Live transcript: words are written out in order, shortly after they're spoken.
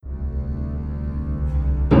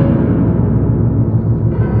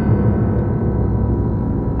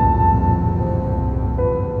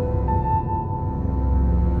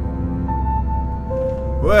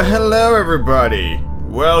hello everybody.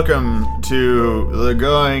 Welcome to the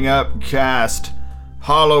Going Up Cast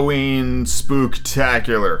Halloween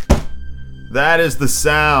Spooktacular. That is the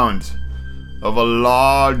sound of a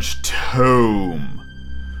large tome,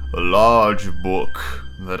 a large book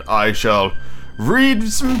that I shall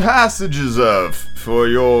read some passages of for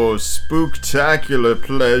your spooktacular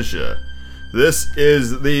pleasure. This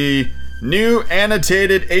is the new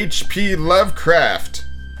annotated H.P. Lovecraft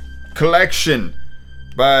collection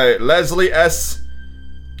by Leslie S.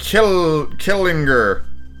 Killinger.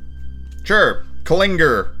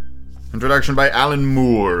 Introduction by Alan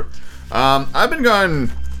Moore. I've been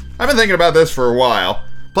thinking about this for a while.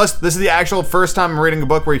 Plus, this is the actual first time I'm reading a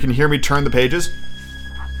book where you can hear me turn the pages.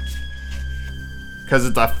 Because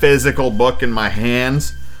it's a physical book in my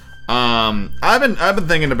hands. I've been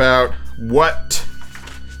thinking about what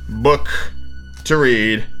book to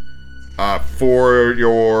read for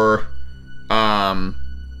your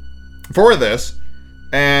for this,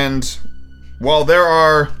 and while there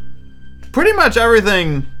are pretty much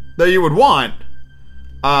everything that you would want,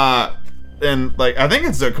 and like I think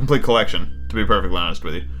it's a complete collection, to be perfectly honest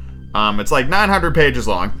with you. It's like 900 pages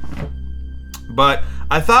long, but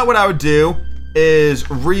I thought what I would do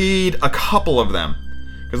is read a couple of them,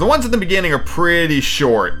 because the ones at the beginning are pretty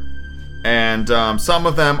short, and some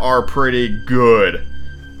of them are pretty good,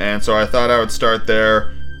 and so I thought I would start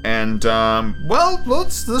there. And well,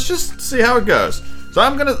 let's just see how it goes. So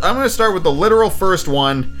I'm gonna start with the literal first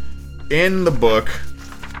one in the book,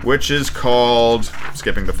 which is called,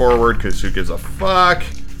 skipping the foreword because who gives a fuck.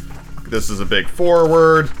 This is a big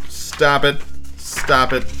foreword. Stop it.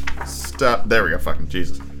 There we go. Fucking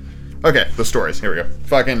Jesus. Okay, the stories. Here we go.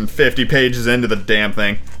 Fucking 50 pages into the damn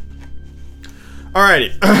thing.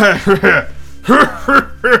 Alrighty.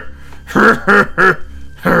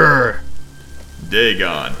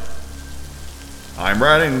 Dagon. I'm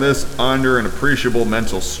writing this under an appreciable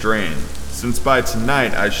mental strain, since by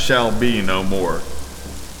tonight I shall be no more.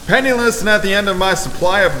 Penniless and at the end of my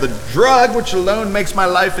supply of the drug which alone makes my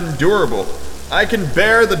life endurable, I can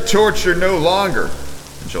bear the torture no longer,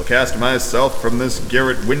 and shall cast myself from this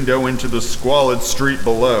garret window into the squalid street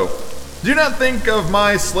below. Do not think of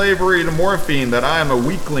my slavery to morphine that I am a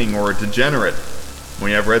weakling or a degenerate.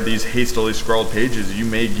 When you have read these hastily scrawled pages, you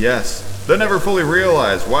may guess, though never fully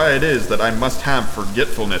realize, why it is that I must have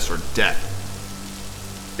forgetfulness or death.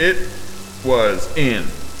 It was in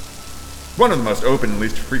one of the most open and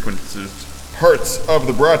least frequented parts of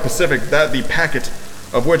the broad Pacific that the packet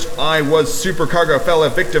of which I was supercargo fell a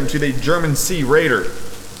victim to the German sea raider.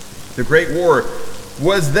 The Great War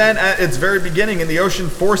was then at its very beginning, and the ocean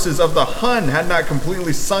forces of the Hun had not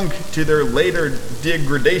completely sunk to their later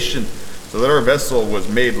degradation, so that our vessel was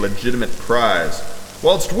made legitimate prize,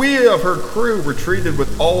 whilst we of her crew were treated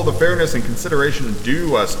with all the fairness and consideration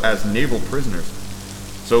due us as naval prisoners.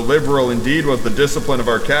 So liberal indeed was the discipline of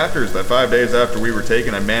our captors that 5 days after we were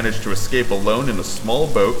taken I managed to escape alone in a small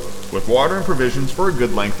boat with water and provisions for a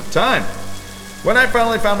good length of time. When I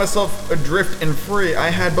finally found myself adrift and free, I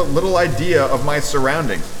had but little idea of my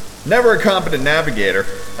surroundings. Never a competent navigator,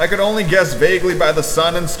 I could only guess vaguely by the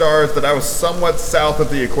sun and stars that I was somewhat south of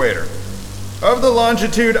the equator. Of the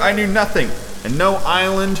longitude I knew nothing, and no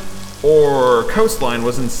island or coastline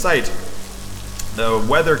was in sight. The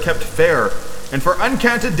weather kept fair, and for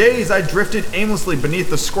uncounted days I drifted aimlessly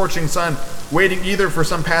beneath the scorching sun, waiting either for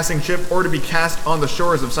some passing ship or to be cast on the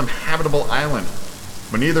shores of some habitable island.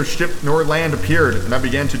 When neither ship nor land appeared, and I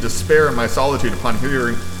began to despair in my solitude upon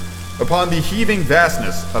the heaving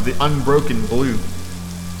vastness of the unbroken blue.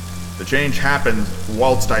 The change happened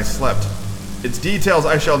whilst I slept. Its details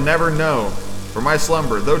I shall never know, for my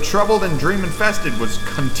slumber, though troubled and dream-infested, was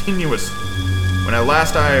continuous. When at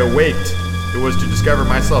last I awaked, it was to discover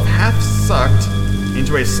myself half-sucked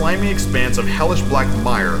into a slimy expanse of hellish black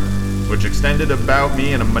mire, which extended about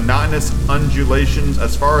me in a monotonous undulations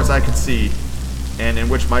as far as I could see, and in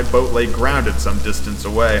which my boat lay grounded some distance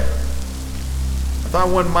away. I thought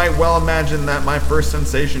one might well imagine that my first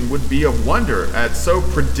sensation would be of wonder at so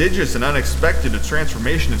prodigious and unexpected a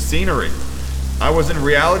transformation of scenery. I was in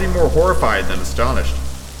reality more horrified than astonished.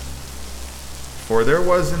 For there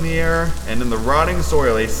was in the air and in the rotting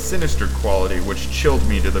soil a sinister quality which chilled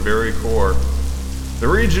me to the very core. The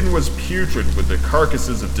region was putrid with the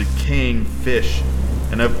carcasses of decaying fish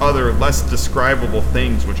and of other less describable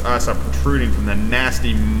things which I saw protruding from the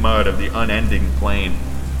nasty mud of the unending plain.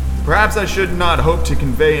 Perhaps I should not hope to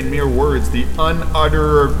convey in mere words the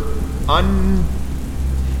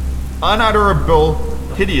unutterable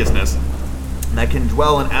hideousness that can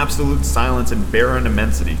dwell in absolute silence and barren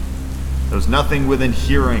immensity. There was nothing within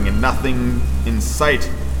hearing and nothing in sight,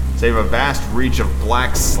 save a vast reach of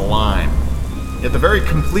black slime. Yet the very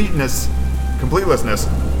completelessness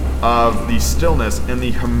of the stillness and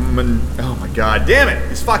the oh my god, damn it,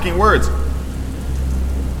 these fucking words.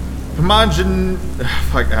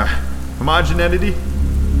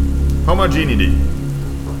 Homogeneity?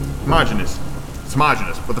 Homogeneous. It's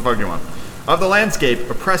homogeneous. What the fuck do you want? Of the landscape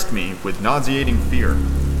oppressed me with nauseating fear.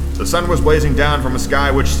 The sun was blazing down from a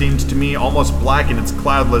sky which seemed to me almost black in its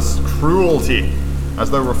cloudless cruelty, as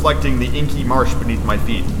though reflecting the inky marsh beneath my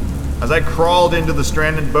feet. As I crawled into the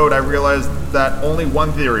stranded boat, I realized that only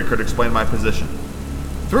one theory could explain my position.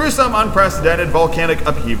 Through some unprecedented volcanic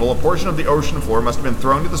upheaval, a portion of the ocean floor must have been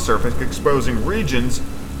thrown to the surface, exposing regions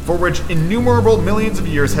for which innumerable millions of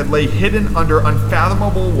years had lay hidden under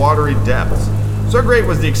unfathomable watery depths. So great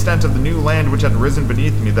was the extent of the new land which had risen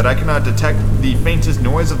beneath me that I could not detect the faintest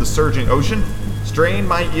noise of the surging ocean, strain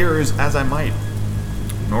my ears as I might.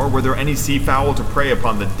 Nor were there any sea fowl to prey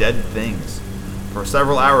upon the dead things. For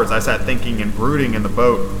several hours I sat thinking and brooding in the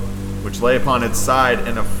boat, which lay upon its side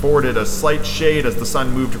and afforded a slight shade as the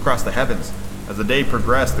sun moved across the heavens. As the day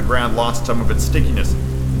progressed, the ground lost some of its stickiness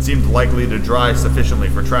and seemed likely to dry sufficiently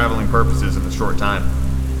for traveling purposes in a short time.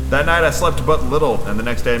 That night I slept but little, and the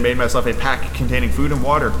next day I made myself a pack containing food and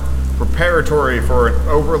water, preparatory for an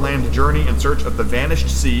overland journey in search of the vanished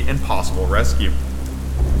sea and possible rescue.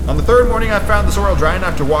 On the third morning I found the soil dry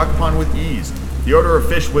enough to walk upon with ease. The odor of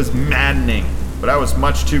fish was maddening, but I was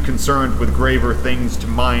much too concerned with graver things to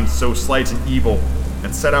mind so slight and evil,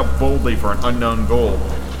 and set out boldly for an unknown goal.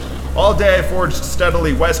 All day I forged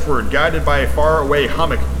steadily westward, guided by a far-away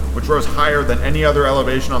hummock, which rose higher than any other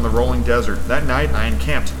elevation on the rolling desert. That night I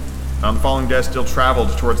encamped, and on the following day I still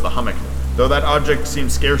traveled towards the hummock, though that object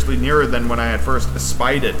seemed scarcely nearer than when I had first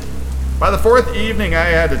espied it. By the fourth evening I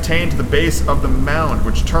had attained the base of the mound,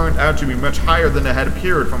 which turned out to be much higher than it had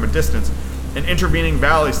appeared from a distance. An intervening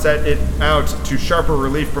valley set it out to sharper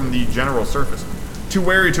relief from the general surface. Too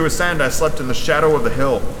weary to ascend, I slept in the shadow of the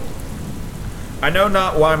hill. I know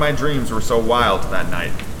not why my dreams were so wild that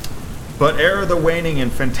night, but ere the waning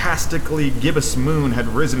and fantastically gibbous moon had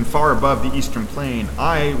risen far above the eastern plain,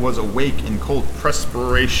 I was awake in cold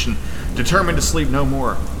perspiration, determined to sleep no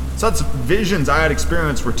more. Such visions I had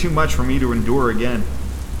experienced were too much for me to endure again.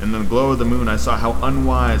 In the glow of the moon I saw how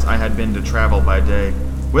unwise I had been to travel by day.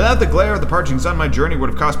 Without the glare of the parching sun, my journey would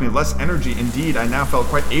have cost me less energy. Indeed, I now felt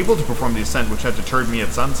quite able to perform the ascent which had deterred me at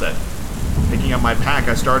sunset. Picking up my pack,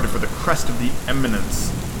 I started for the crest of the eminence.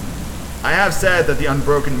 I have said that the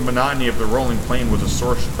unbroken monotony of the rolling plain was a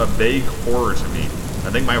source of vague horror to me.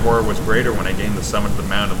 I think my horror was greater when I gained the summit of the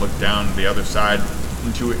mound and looked down the other side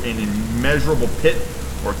into an immeasurable pit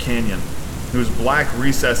or canyon, whose black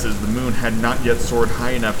recesses the moon had not yet soared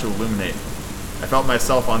high enough to illuminate. I felt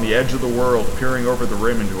myself on the edge of the world, peering over the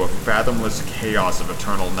rim into a fathomless chaos of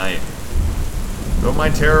eternal night. Though my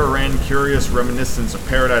terror ran curious reminiscence of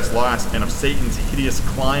Paradise Lost and of Satan's hideous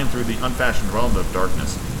climb through the unfashioned realm of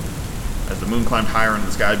darkness. As the moon climbed higher in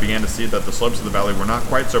the sky, I began to see that the slopes of the valley were not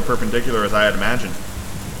quite so perpendicular as I had imagined.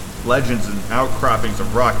 Ledges and outcroppings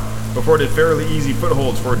of rock afforded fairly easy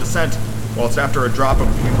footholds for a descent, whilst after a drop of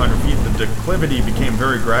a few hundred feet the declivity became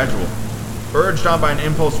very gradual. Urged on by an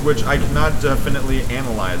impulse which I cannot definitely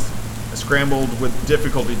analyze, I scrambled with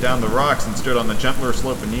difficulty down the rocks and stood on the gentler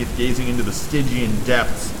slope beneath, gazing into the Stygian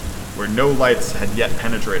depths, where no lights had yet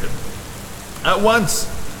penetrated. At once,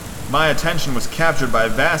 my attention was captured by a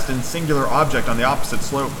vast and singular object on the opposite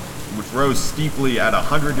slope, which rose steeply at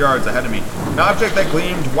 100 yards ahead of me, an object that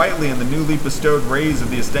gleamed whitely in the newly bestowed rays of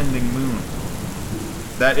the ascending moon.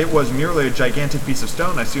 That it was merely a gigantic piece of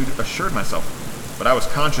stone, I soon assured myself. But I was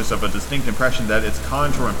conscious of a distinct impression that its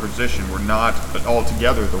contour and position were not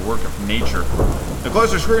altogether the work of nature. The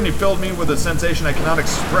closer scrutiny filled me with a sensation I cannot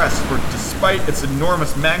express, for despite its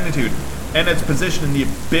enormous magnitude and its position in the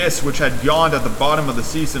abyss which had yawned at the bottom of the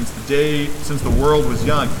sea since the world was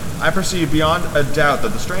young, I perceived beyond a doubt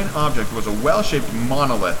that the strange object was a well-shaped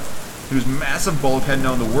monolith, whose massive bulk had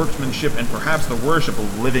known the workmanship and perhaps the worship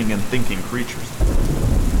of living and thinking creatures.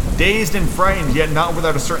 Dazed and frightened, yet not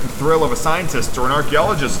without a certain thrill of a scientist's or an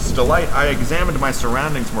archaeologist's delight, I examined my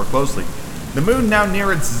surroundings more closely. The moon, now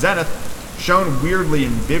near its zenith, shone weirdly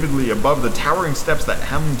and vividly above the towering steps that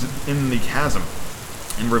hemmed in the chasm,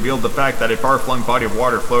 and revealed the fact that a far-flung body of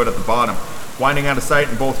water flowed at the bottom, winding out of sight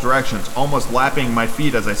in both directions, almost lapping my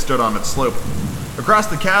feet as I stood on its slope. Across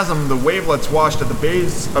the chasm, the wavelets washed at the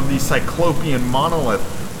base of the cyclopean monolith,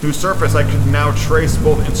 whose surface I could now trace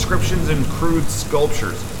both inscriptions and crude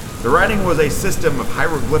sculptures. The writing was a system of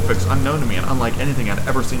hieroglyphics unknown to me and unlike anything I'd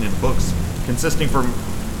ever seen in books, consisting for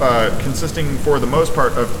the most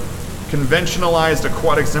part of conventionalized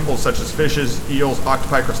aquatic symbols such as fishes, eels,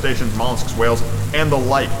 octopi, crustaceans, mollusks, whales, and the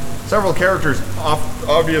like. Several characters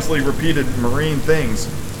obviously repeated marine things,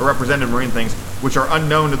 or represented marine things, which are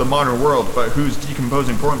unknown to the modern world, but whose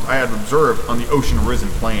decomposing forms I had observed on the ocean-risen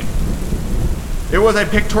plain. It was a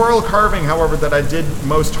pictorial carving, however, that I did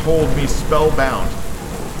most hold me spellbound,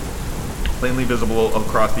 plainly visible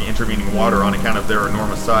across the intervening water on account of their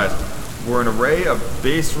enormous size, were an array of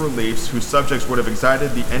bas reliefs whose subjects would have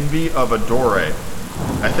excited the envy of a Dore.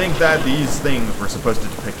 I think that these things were supposed to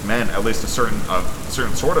depict men, at least a certain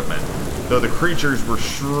sort of men, though the creatures were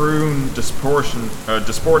strewn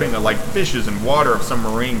disporting like fishes in water of some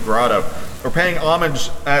marine grotto, or paying homage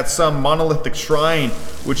at some monolithic shrine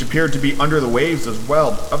which appeared to be under the waves as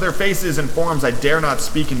well. Of their faces and forms I dare not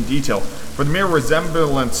speak in detail, for the mere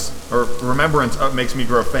remembrance makes me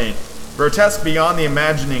grow faint. Grotesque beyond the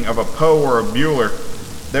imagining of a Poe or a Bueller,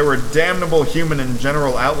 they were damnable human in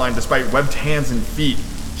general outline despite webbed hands and feet,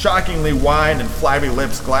 shockingly wide and flabby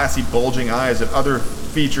lips, glassy bulging eyes, and other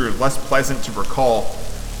features less pleasant to recall.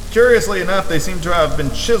 Curiously enough, they seem to have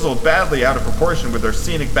been chiseled badly out of proportion with their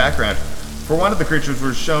scenic background, for one of the creatures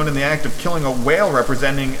was shown in the act of killing a whale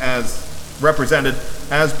represented as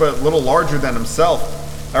but little larger than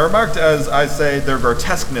himself. I remarked, as I say, their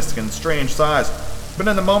grotesqueness and strange size, but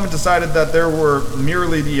in the moment decided that there were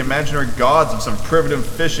merely the imaginary gods of some primitive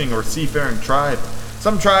fishing or seafaring tribe.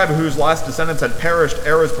 Some tribe whose last descendants had perished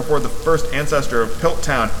eras before the first ancestor of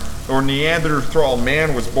Pilttown or Neanderthal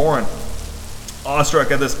man was born.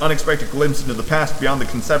 Awestruck at this unexpected glimpse into the past beyond the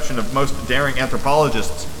conception of most daring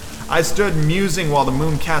anthropologists, I stood musing while the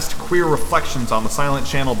moon cast queer reflections on the silent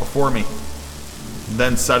channel before me.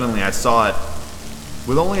 Then suddenly I saw it.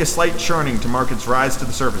 With only a slight churning to mark its rise to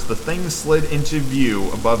the surface, the thing slid into view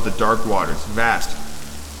above the dark waters, vast,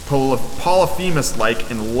 Polyphemus-like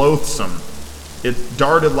and loathsome. It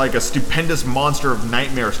darted like a stupendous monster of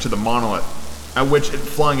nightmares to the monolith, at which it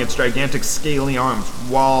flung its gigantic scaly arms,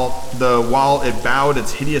 while it bowed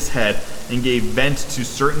its hideous head and gave vent to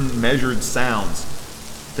certain measured sounds.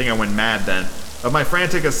 I think I went mad then. Of my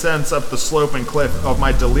frantic ascents up the slope and cliff, of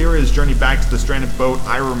my delirious journey back to the stranded boat,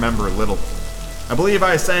 I remember little. I believe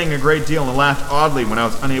I sang a great deal and laughed oddly when I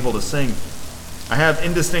was unable to sing. I have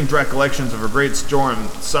indistinct recollections of a great storm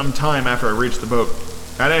some time after I reached the boat.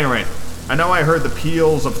 At any rate, I know I heard the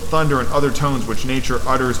peals of thunder and other tones which nature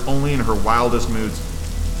utters only in her wildest moods.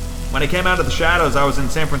 When I came out of the shadows, I was in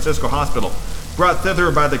San Francisco Hospital, brought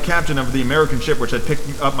thither by the captain of the American ship which had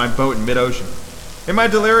picked up my boat in mid-ocean. In my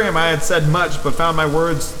delirium I had said much, but found my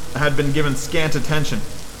words had been given scant attention.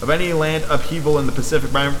 Of any land upheaval in the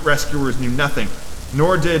Pacific my rescuers knew nothing,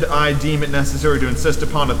 nor did I deem it necessary to insist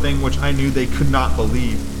upon a thing which I knew they could not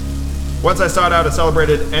believe. Once I sought out a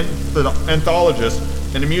celebrated anthologist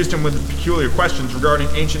and amused him with peculiar questions regarding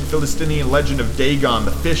ancient Philistinian legend of Dagon,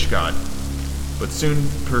 the fish god. But soon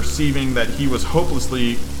perceiving that he was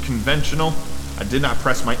hopelessly conventional, I did not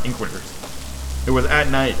press my inquisitors. It was at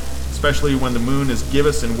night, especially when the moon is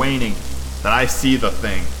gibbous and waning, that I see the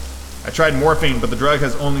thing. I tried morphine, but the drug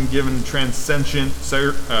has only given transcendent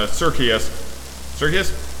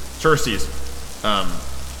Circes,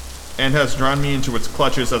 and has drawn me into its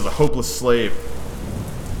clutches as a hopeless slave.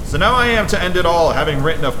 So now I am to end it all, having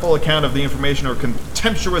written a full account of the information or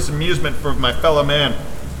contemptuous amusement for my fellow man.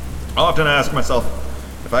 I often ask myself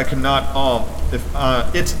if it could not all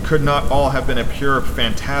have been a pure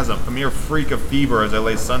phantasm, a mere freak of fever as I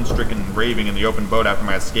lay sun-stricken and raving in the open boat after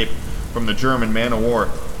my escape from the German man-o'-war.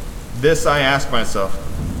 This I ask myself.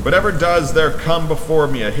 Whatever does there come before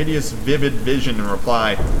me, a hideous, vivid vision in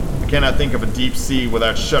reply. I cannot think of a deep sea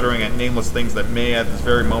without shuddering at nameless things that may at this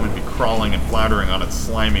very moment be crawling and floundering on its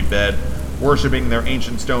slimy bed, worshipping their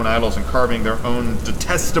ancient stone idols and carving their own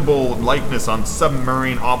detestable likeness on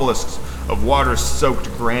submarine obelisks of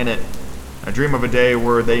water-soaked granite. I dream of a day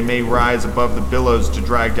where they may rise above the billows to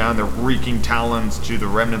drag down their reeking talons to the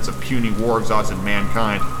remnants of puny war-exhausted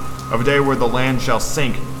mankind, of a day where the land shall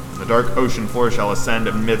sink, and the dark ocean floor shall ascend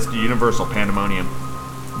amidst universal pandemonium.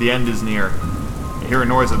 The end is near. I hear a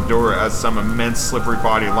noise at the door as some immense slippery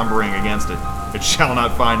body lumbering against it. It shall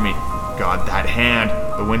not find me. God, that hand!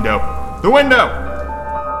 The window! The window!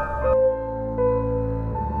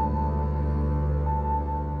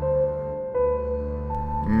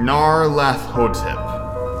 Nyarlathotep.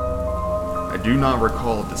 I do not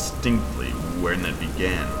recall distinctly when it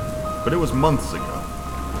began, but it was months ago.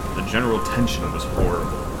 The general tension was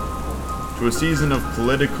horrible. To a season of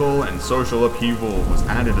political and social upheaval was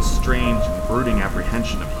added a strange and brooding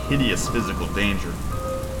apprehension of hideous physical danger.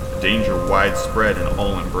 A danger widespread and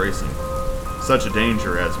all-embracing. Such a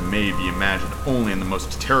danger as may be imagined only in the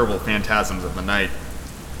most terrible phantasms of the night.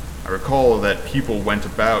 I recall that people went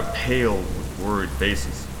about pale with worried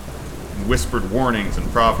faces, and whispered warnings and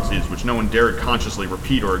prophecies which no one dared consciously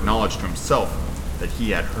repeat or acknowledge to himself that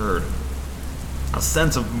he had heard. A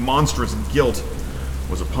sense of monstrous guilt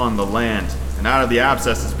was upon the land, and out of the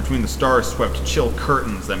abscesses between the stars swept chill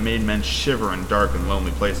curtains that made men shiver in dark and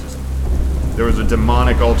lonely places. There was a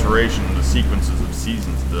demonic alteration in the sequences of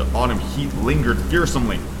seasons. The autumn heat lingered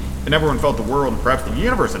fearsomely, and everyone felt the world and perhaps the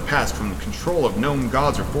universe had passed from the control of known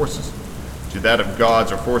gods or forces to that of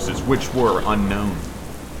gods or forces which were unknown.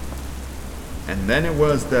 And then it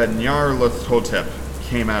was that Nyarlathotep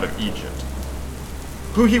came out of Egypt.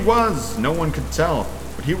 Who he was, no one could tell,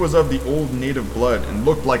 but he was of the old native blood and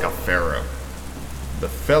looked like a pharaoh. The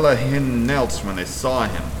fellahin knelt when they saw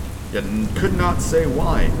him, yet could not say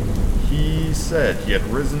why. He said he had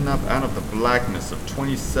risen up out of the blackness of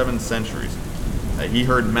 27 centuries, that he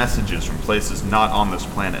heard messages from places not on this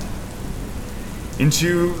planet.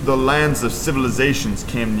 Into the lands of civilizations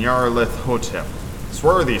came Nyarlathotep,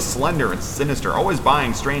 swarthy, slender, and sinister, always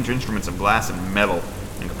buying strange instruments of glass and metal,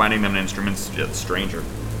 and combining them in instruments yet stranger.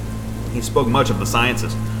 He spoke much of the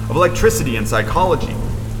sciences, of electricity and psychology,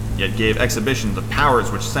 yet gave exhibitions of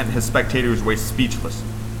powers which sent his spectators away speechless,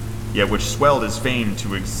 yet which swelled his fame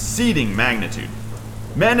to exceeding magnitude.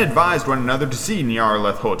 Men advised one another to see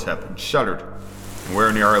Nyarlathotep and shuddered, and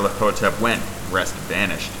where Nyarlathotep went, the rest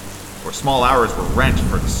vanished, for small hours were rent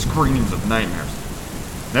for the screams of nightmares.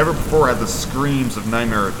 Never before had the screams of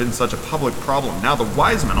nightmare been such a public problem. Now the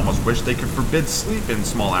wise men almost wished they could forbid sleep in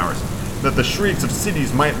small hours, that the shrieks of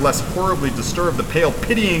cities might less horribly disturb the pale,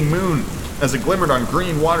 pitying moon as it glimmered on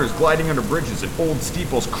green waters gliding under bridges and old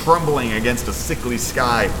steeples crumbling against a sickly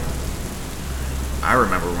sky. I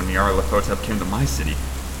remember when Nyarlathotep came to my city,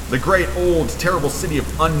 the great, old, terrible city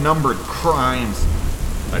of unnumbered crimes.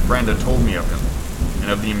 My friend had told me of him,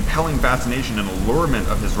 and of the impelling fascination and allurement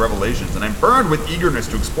of his revelations, and I burned with eagerness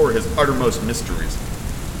to explore his uttermost mysteries.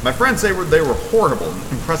 My friends say they were horrible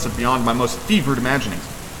and impressive beyond my most fevered imaginings.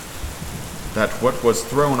 That what was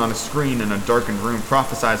thrown on a screen in a darkened room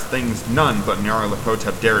prophesied things none but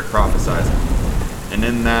Nyarlathotep dared prophesy, and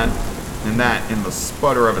in the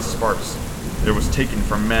sputter of his sparks, there was taken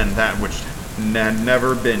from men that which had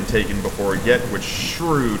never been taken before, yet which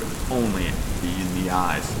shrewd only in the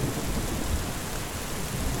eyes.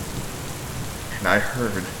 And I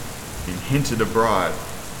heard, being hinted abroad,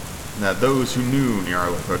 that those who knew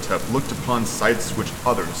Nyarlathotep looked upon sights which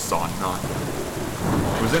others saw not.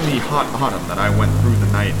 It was in the hot autumn that I went through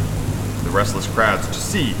the night, with the restless crowds, to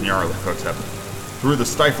see Nyarlathotep, through the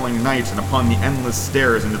stifling night and upon the endless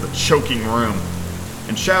stairs into the choking room.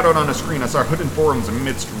 And shadowed on a screen I saw hooded forms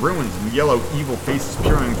amidst ruins and yellow evil faces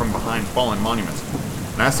peering from behind fallen monuments.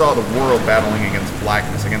 And I saw the world battling against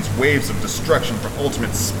blackness, against waves of destruction from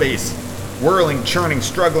ultimate space, whirling, churning,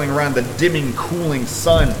 struggling around the dimming, cooling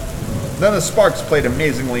sun. Then the sparks played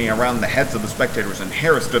amazingly around the heads of the spectators, and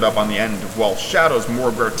hair stood up on the end, while shadows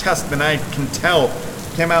more grotesque than I can tell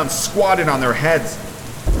came out and squatted on their heads.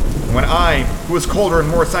 And when I, who was colder and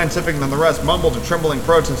more scientific than the rest, mumbled a trembling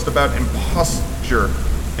protest about imposture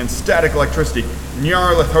and static electricity,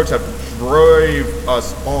 Nyarlathotep drove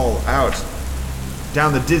us all out,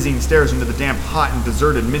 down the dizzying stairs into the damp, hot, and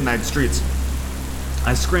deserted midnight streets.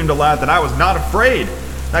 I screamed aloud that I was not afraid,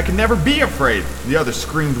 that I could never be afraid. The others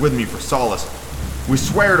screamed with me for solace. We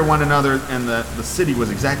swore to one another, and the city was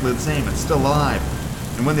exactly the same and still alive.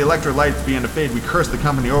 And when the electric lights began to fade, we cursed the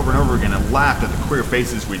company over and over again and laughed at the queer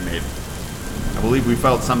faces we'd made. I believe we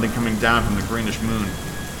felt something coming down from the greenish moon,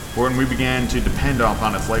 for when we began to depend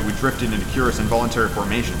upon its light, we drifted into curious involuntary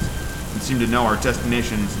formations, and seemed to know our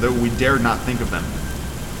destinations, though we dared not think of them.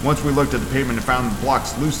 Once we looked at the pavement and found the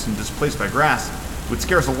blocks loose and displaced by grass, with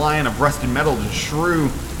scarce a line of rusted metal to shrew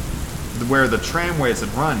where the tramways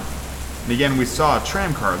had run. And again we saw a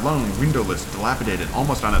tram car, lone, windowless, dilapidated,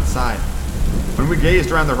 almost on its side. When we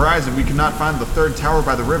gazed around the horizon, we could not find the third tower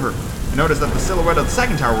by the river, and noticed that the silhouette of the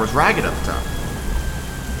second tower was ragged at the top.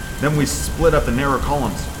 Then we split up the narrow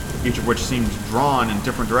columns, each of which seemed drawn in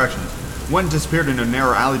different directions. One disappeared into a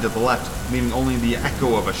narrow alley to the left, leaving only the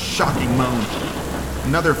echo of a shocking moan.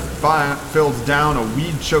 Another filled down a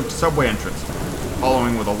weed-choked subway entrance,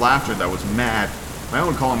 following with a laughter that was mad. My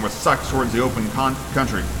own column was sucked towards the open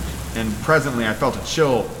country, and presently I felt a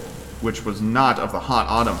chill which was not of the hot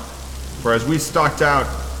autumn. For as we stalked out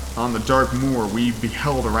on the dark moor, we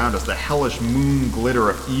beheld around us the hellish moon glitter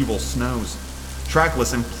of evil snows.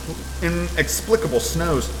 Trackless, inexplicable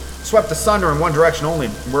snows, swept asunder in one direction only,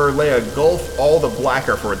 where lay a gulf all the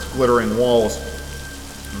blacker for its glittering walls.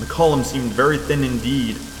 And the column seemed very thin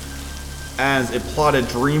indeed. As it plodded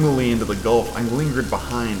dreamily into the gulf, I lingered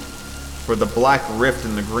behind, for the black rift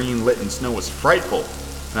in the green lit and snow was frightful,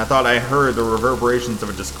 and I thought I heard the reverberations of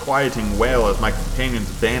a disquieting wail as my companions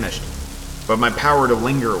vanished. But my power to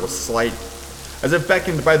linger was slight. As if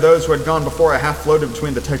beckoned by those who had gone before, I half floated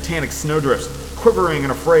between the titanic snowdrifts, quivering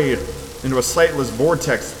and afraid, into a sightless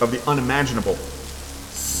vortex of the unimaginable.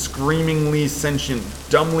 Screamingly sentient,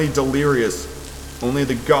 dumbly delirious, only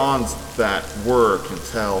the gods that were can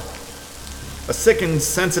tell. A sickened,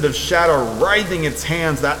 sensitive shadow writhing its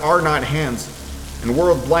hands that are not hands, and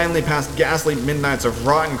whirled blindly past ghastly midnights of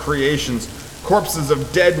rotten creations, corpses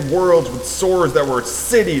of dead worlds with sores that were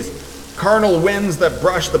cities, carnal winds that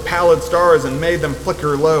brushed the pallid stars and made them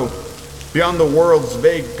flicker low. Beyond the world's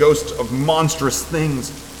vague ghost of monstrous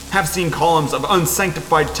things, half-seen columns of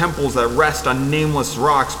unsanctified temples that rest on nameless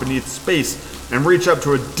rocks beneath space and reach up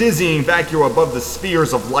to a dizzying vacuum above the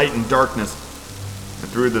spheres of light and darkness.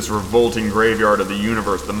 And through this revolting graveyard of the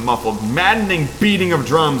universe, the muffled, maddening beating of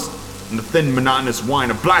drums and the thin, monotonous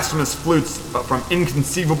whine of blasphemous flutes from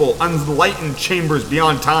inconceivable, unlightened chambers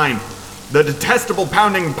beyond time. The detestable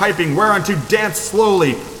pounding and piping whereunto dance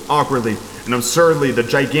slowly, awkwardly, and absurdly the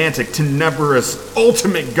gigantic, tenebrous,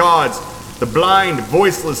 ultimate gods, the blind,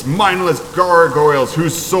 voiceless, mindless gargoyles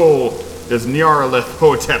whose soul is Nyarlathotep.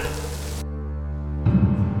 Hotep.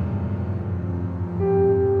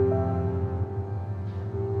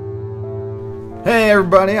 Hey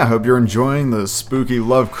everybody, I hope you're enjoying the spooky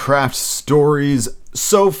Lovecraft stories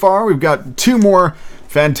so far. We've got 2 more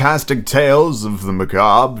fantastic tales of the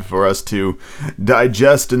macabre for us to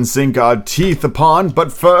digest and sink our teeth upon.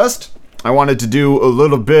 But first, I wanted to do a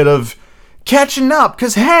little bit of catching up,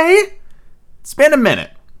 because hey, it's been a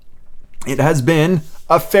minute. It has been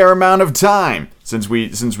a fair amount of time since we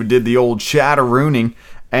did the old chatterooning.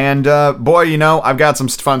 And boy, you know, I've got some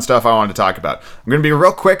fun stuff I wanted to talk about. I'm going to be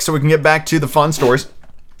real quick so we can get back to the fun stories.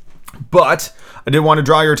 But I did want to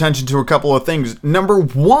draw your attention to a couple of things. Number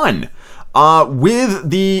 1, with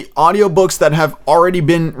the audiobooks that have already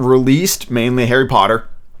been released, mainly Harry Potter,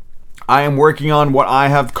 I am working on what I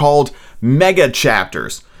have called mega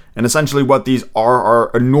chapters. And essentially what these are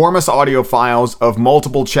enormous audio files of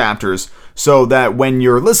multiple chapters, so that when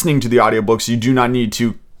you're listening to the audiobooks, you do not need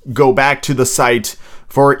to go back to the site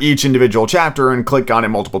for each individual chapter and click on it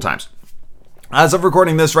multiple times. As of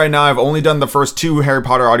recording this right now, I've only done the first 2 Harry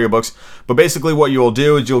Potter audiobooks, but basically what you will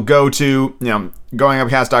do is you'll go to,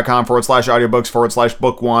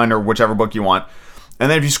 goingupcast.com/audiobooks/book 1 or whichever book you want.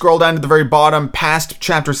 And then if you scroll down to the very bottom past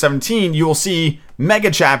chapter 17, you will see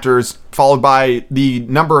mega chapters followed by the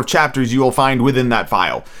number of chapters you will find within that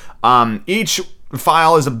file. Each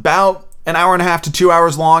file is about an hour and a half to 2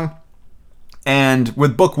 hours long. And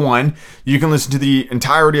with book 1, you can listen to the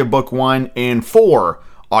entirety of book 1 in 4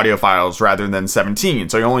 audio files rather than 17.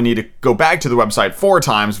 So you only need to go back to the website 4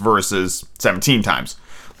 times versus 17 times.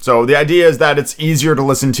 So the idea is that it's easier to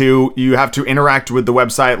listen to. You have to interact with the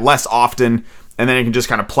website less often, and then it can just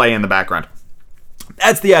kind of play in the background.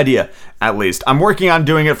 That's the idea, at least. I'm working on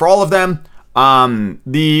doing it for all of them.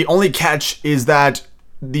 The only catch is that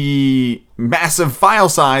the massive file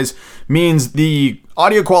size means the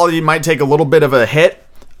audio quality might take a little bit of a hit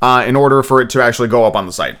in order for it to actually go up on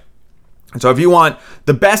the site. So if you want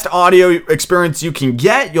the best audio experience you can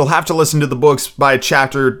get, you'll have to listen to the books by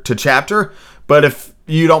chapter to chapter. But if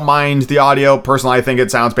you don't mind the audio, personally, I think it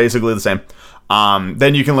sounds basically the same.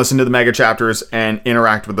 Then you can listen to the mega chapters and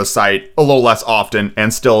interact with the site a little less often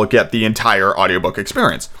and still get the entire audiobook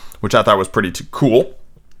experience, which I thought was pretty cool.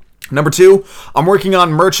 Number 2, I'm working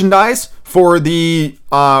on merchandise for the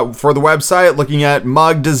website, looking at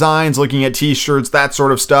mug designs, looking at t-shirts, that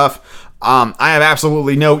sort of stuff. I have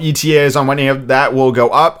absolutely no ETAs on when any of that will go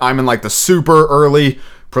up. I'm in like the super early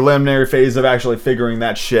preliminary phase of actually figuring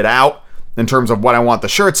that shit out in terms of what I want the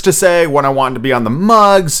shirts to say, what I want to be on the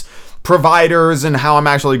mugs, providers, and how I'm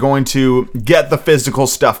actually going to get the physical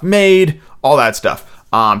stuff made, all that stuff.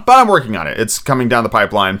 But I'm working on it. It's coming down the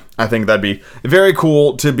pipeline. I think that'd be very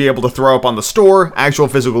cool to be able to throw up on the store, actual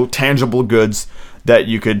physical, tangible goods that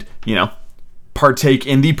you could, partake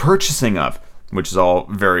in the purchasing of, which is all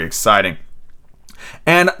very exciting.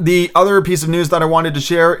 And the other piece of news that I wanted to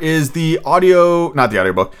share is the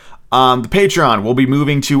Patreon will be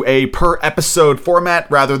moving to a per episode format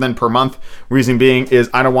rather than per month. Reason being is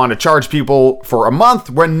I don't want to charge people for a month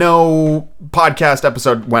when no podcast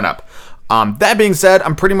episode went up. That being said,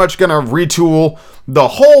 I'm pretty much going to retool the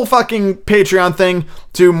whole fucking Patreon thing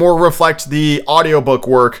to more reflect the audiobook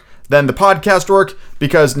work than the podcast work,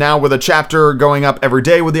 because now with a chapter going up every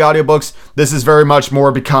day with the audiobooks, this is very much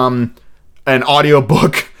more become an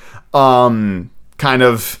audiobook kind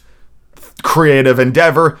of creative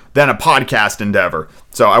endeavor than a podcast endeavor.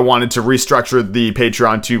 So I wanted to restructure the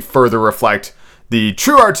Patreon to further reflect the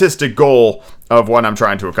true artistic goal of what I'm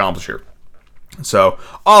trying to accomplish here. So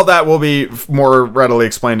all that will be more readily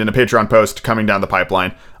explained in a Patreon post coming down the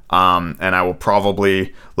pipeline. And I will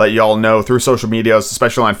probably let y'all know through social medias,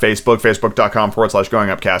 especially on Facebook,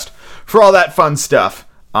 facebook.com/goingupcast, for all that fun stuff.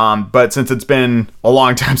 But since it's been a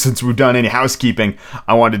long time since we've done any housekeeping,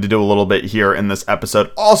 I wanted to do a little bit here in this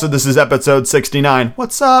episode. Also, this is episode 69.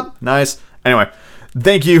 What's up? Nice. Anyway,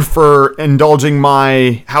 thank you for indulging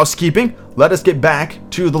my housekeeping. Let us get back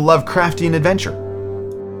to the Lovecraftian adventure.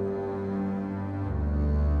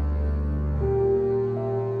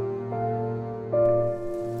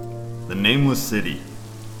 The Nameless City.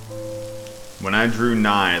 When I drew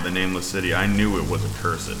nigh the Nameless City, I knew it was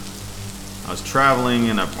accursed. I was traveling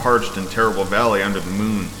in a parched and terrible valley under the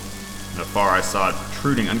moon, and afar I saw it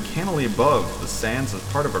protruding uncannily above the sands as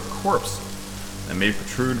part of a corpse that may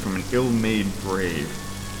protrude from an ill-made grave.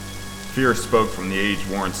 Fear spoke from the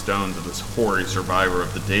age-worn stones of this hoary survivor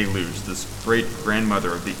of the deluge, this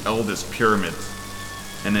great-grandmother of the eldest pyramids,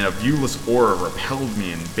 and a viewless aura repelled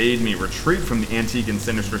me and bade me retreat from the antique and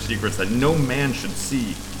sinister secrets that no man should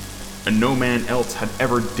see, and no man else had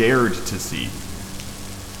ever dared to see.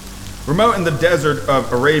 Remote in the desert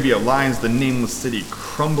of Arabia lies the Nameless City,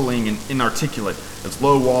 crumbling and inarticulate, its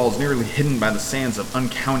low walls nearly hidden by the sands of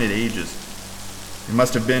uncounted ages. It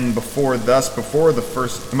must have been thus before the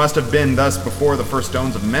first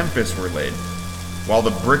stones of Memphis were laid, while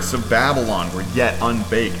the bricks of Babylon were yet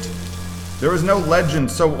unbaked. There is no legend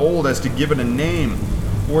so old as to give it a name,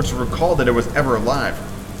 or to recall that it was ever alive,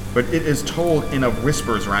 but it is told in of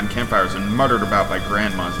whispers around campfires and muttered about by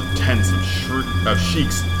grandmas and tents of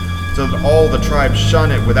sheiks, so that all the tribe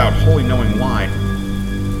shun it without wholly knowing why.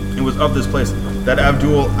 It was of this place that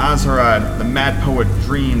Abdul Azharad, the mad poet,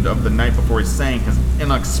 dreamed of the night before he sang his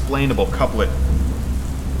inexplainable couplet,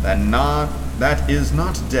 that is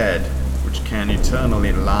not dead, which can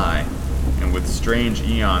eternally lie, and with strange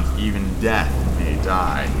eons even death may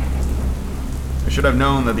die. I should have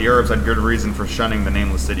known that the Arabs had good reason for shunning the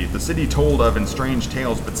Nameless City, the city told of in strange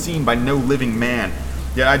tales but seen by no living man,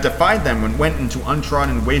 yet I defied them and went into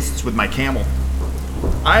untrodden wastes with my camel.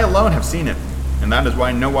 I alone have seen it, and that is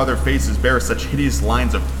why no other faces bear such hideous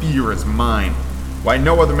lines of fear as mine, why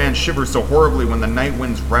no other man shivers so horribly when the night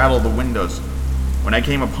winds rattle the windows. When I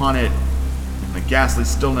came upon it, in the ghastly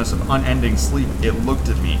stillness of unending sleep, it looked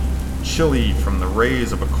at me, chilly from the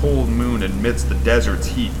rays of a cold moon amidst the desert's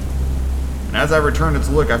heat. And as I returned its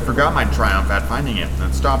look, I forgot my triumph at finding it,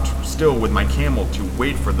 and stopped still with my camel to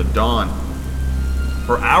wait for the dawn.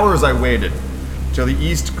 For hours I waited, till the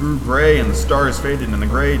east grew gray and the stars faded and the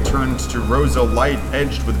gray turned to rosy light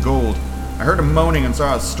edged with gold. I heard a moaning and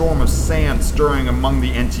saw a storm of sand stirring among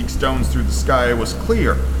the antique stones through the sky. It was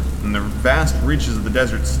clear, and the vast reaches of the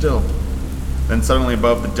desert still. Then suddenly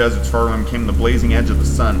above the desert's far rim came the blazing edge of the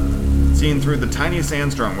sun. Seen through the tiny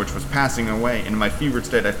sandstorm which was passing away, and in my fevered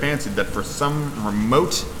state I fancied that for some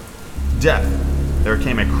remote depth there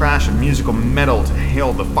came a crash of musical metal to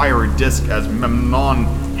hail the fiery disk as Memnon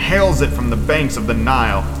hails it from the banks of the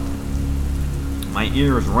Nile. My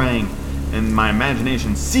ears rang, and my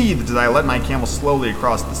imagination seethed as I led my camel slowly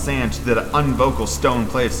across the sand to that unvocal stone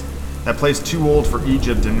place, that place too old for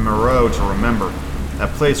Egypt and Meroe to remember,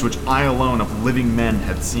 that place which I alone of living men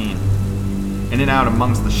had seen. In and out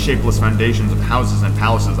amongst the shapeless foundations of houses and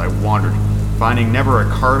palaces I wandered, finding never a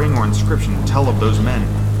carving or inscription to tell of those men,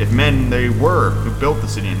 if men they were, who built the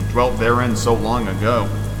city and dwelt therein so long ago.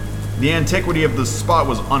 The antiquity of the spot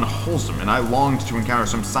was unwholesome, and I longed to encounter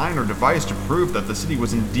some sign or device to prove that the city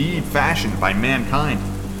was indeed fashioned by mankind.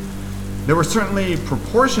 There were certainly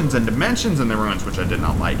proportions and dimensions in the ruins which I did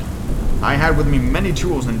not like. I had with me many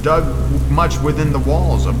tools and dug much within the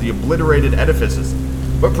walls of the obliterated edifices,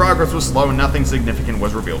 but progress was slow and nothing significant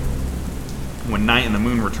was revealed. When night and the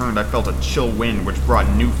moon returned, I felt a chill wind which brought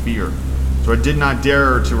new fear, so I did not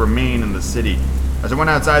dare to remain in the city. As I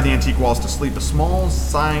went outside the antique walls to sleep, a small,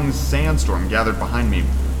 sighing sandstorm gathered behind me,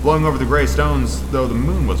 blowing over the gray stones, though the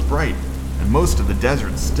moon was bright, and most of the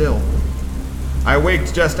desert still. I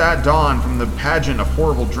awaked just at dawn from the pageant of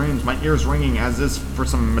horrible dreams, my ears ringing as if for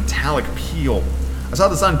some metallic peal. I saw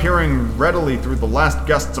the sun peering readily through the last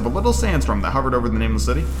gusts of a little sandstorm that hovered over the nameless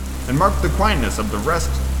city, and marked the quietness of the rest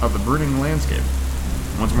of the brooding landscape.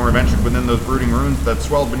 Once more I ventured within those brooding ruins that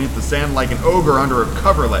swelled beneath the sand like an ogre under a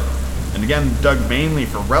coverlet, and again dug vainly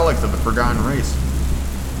for relics of the forgotten race.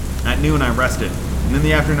 At noon I rested, and in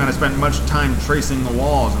the afternoon I spent much time tracing the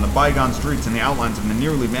walls and the bygone streets and the outlines of the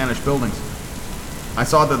nearly vanished buildings. I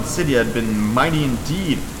saw that the city had been mighty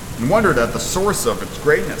indeed, and wondered at the source of its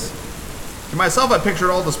greatness. To myself, I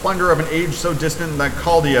pictured all the splendor of an age so distant that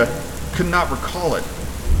Chaldea could not recall it.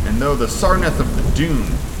 And thought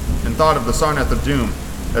of the Sarnath of Doom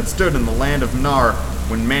that stood in the land of Nar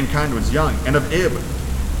when mankind was young, and of Ib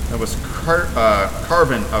that was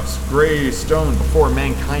carven of gray stone before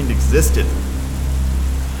mankind existed.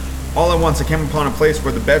 All at once I came upon a place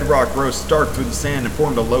where the bedrock rose stark through the sand and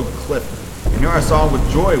formed a low cliff. And here I saw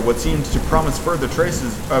with joy what seemed to promise further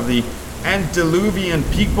traces of the antediluvian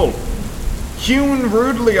people. Hewn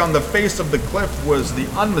rudely on the face of the cliff was the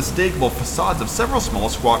unmistakable facades of several small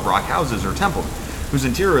squat rock houses or temples, whose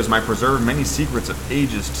interiors might preserve many secrets of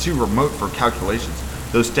ages too remote for calculations.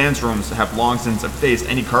 Those stance rooms have long since effaced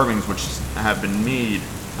any carvings which have been made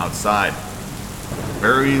outside.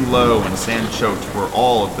 Very low and sand-choked were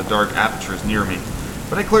all of the dark apertures near me,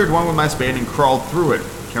 but I cleared one with my spade and crawled through it,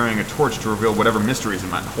 carrying a torch to reveal whatever mysteries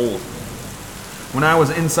it might hold. When I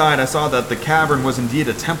was inside, I saw that the cavern was indeed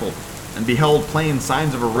a temple, and beheld plain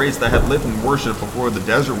signs of a race that had lived and worshipped before the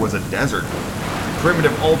desert was a desert.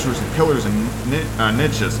 Primitive altars and pillars and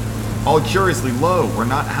niches, all curiously low, were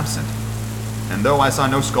not absent. And though I saw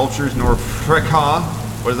no sculptures nor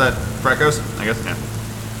what is that, frescoes? I guess, yeah.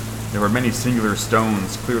 There were many singular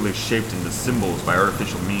stones clearly shaped into symbols by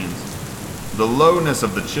artificial means. The lowness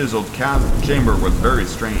of the chiseled chamber was very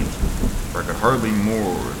strange, for I could hardly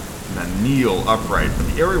more than kneel upright, but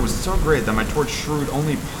the area was so great that my torch shrewd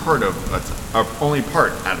only part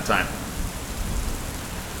at a time.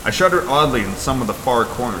 I shuddered oddly in some of the far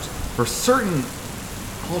corners, for certain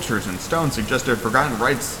altars and stones suggested forgotten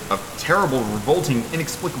rites of terrible, revolting,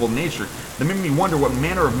 inexplicable nature that made me wonder what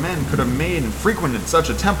manner of men could have made and frequented such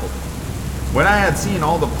a temple. When I had seen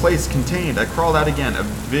all the place contained, I crawled out again,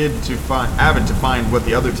 avid to find what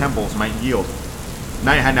the other temples might yield.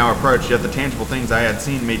 Night had now approached, yet the tangible things I had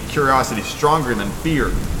seen made curiosity stronger than fear,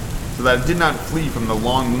 so that I did not flee from the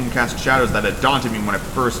long moon-cast shadows that had daunted me when I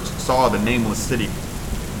first saw the nameless city.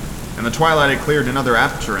 In the twilight I cleared another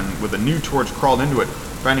aperture, and with a new torch crawled into it,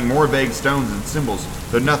 finding more vague stones and symbols,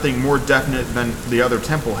 though nothing more definite than the other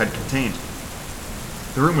temple had contained.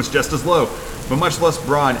 The room was just as low, but much less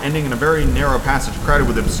broad, ending in a very narrow passage crowded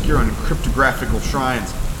with obscure and cryptographical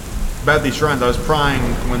shrines. About these shrines I was prying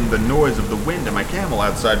when the noise of the wind and my camel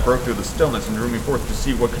outside broke through the stillness and drew me forth to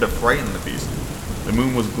see what could have frightened the beast. The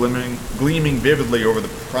moon was gleaming vividly over the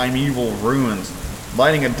primeval ruins,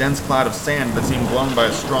 lighting a dense cloud of sand that seemed blown by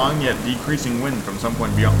a strong yet decreasing wind from some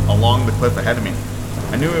point along the cliff ahead of me.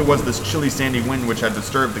 I knew it was this chilly sandy wind which had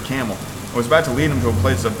disturbed the camel. I was about to lead him to a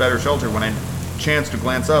place of better shelter when I chanced to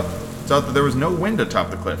glance up, saw that there was no wind atop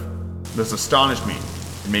the cliff. This astonished me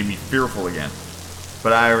and made me fearful again.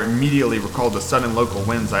 But I immediately recalled the sudden local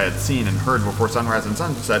winds I had seen and heard before sunrise and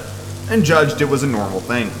sunset, and judged it was a normal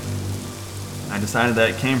thing. I decided that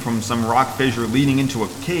it came from some rock fissure leading into a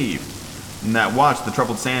cave, and that watched the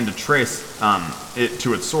troubled sand to trace it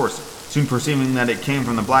to its source, soon perceiving that it came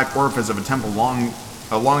from the black orifice of a temple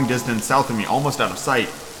a long distance south of me, almost out of sight.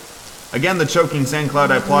 Against the choking sand cloud,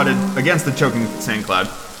 I plodded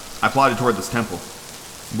toward this temple,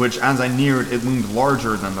 which, as I neared, it loomed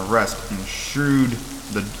larger than the rest, and strewed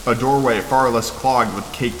a doorway far less clogged with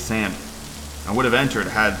caked sand. I would have entered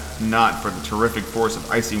had not for the terrific force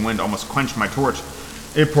of icy wind almost quenched my torch.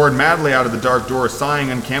 It poured madly out of the dark door, sighing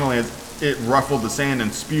uncannily as it ruffled the sand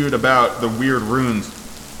and spewed about the weird runes.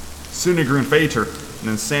 Soon it grew fainter, and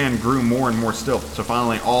the sand grew more and more still, so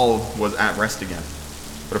finally all was at rest again.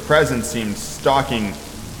 But a presence seemed stalking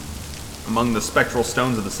among the spectral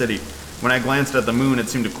stones of the city. When I glanced at the moon, it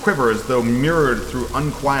seemed to quiver as though mirrored through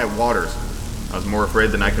unquiet waters. I was more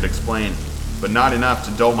afraid than I could explain, but not enough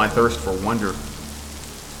to dull my thirst for wonder.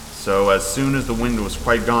 So as soon as the wind was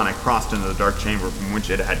quite gone, I crossed into the dark chamber from which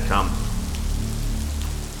it had come.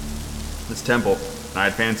 This temple, I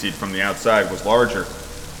had fancied from the outside, was larger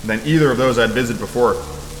than either of those I had visited before,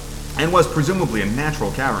 and was presumably a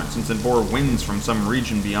natural cavern, since it bore winds from some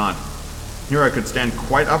region beyond. Here I could stand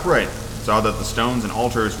quite upright, saw that the stones and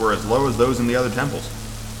altars were as low as those in the other temples.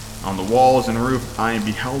 On the walls and roof I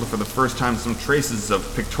beheld for the first time some traces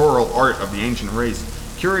of pictorial art of the ancient race,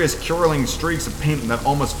 curious curling streaks of paint that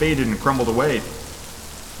almost faded and crumbled away.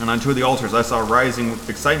 And on two of the altars I saw rising with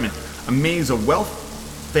excitement a maze of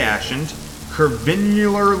well-fashioned,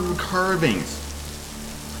 curvilinear carvings.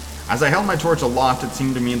 As I held my torch aloft, it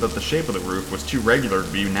seemed to me that the shape of the roof was too regular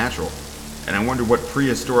to be natural, and I wondered what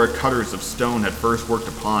prehistoric cutters of stone had first worked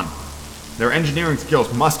upon. Their engineering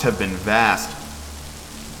skills must have been vast.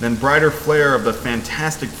 Then brighter flare of the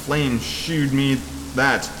fantastic flame shewed me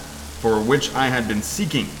that for which I had been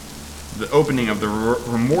seeking, the opening of the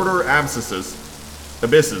remortar abysses,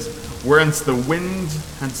 whence the wind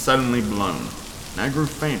had suddenly blown. and I grew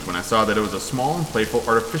faint when I saw that it was a small and playful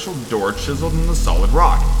artificial door chiseled in the solid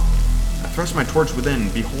rock. I thrust my torch within,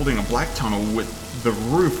 beholding a black tunnel with the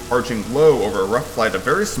roof arching low over a rough flight of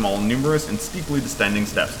very small, numerous, and steeply descending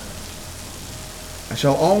steps. I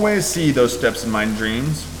shall always see those steps in my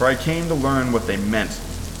dreams, for I came to learn what they meant.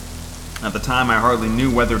 At the time, I hardly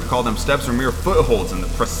knew whether to call them steps or mere footholds in the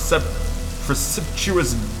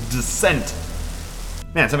precipitous descent.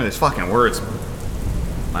 Man, some of these fucking words.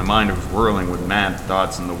 My mind was whirling with mad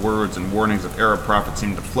thoughts, and the words and warnings of Arab prophets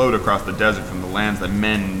seemed to float across the desert from the lands that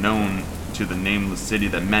men known to the nameless city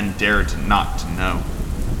that men dared to not to know.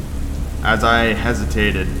 Yet I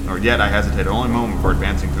hesitated only a moment before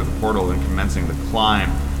advancing through the portal and commencing the climb,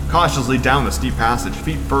 cautiously down the steep passage,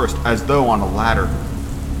 feet first, as though on a ladder.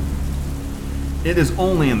 It is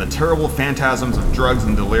only in the terrible phantasms of drugs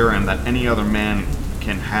and delirium that any other man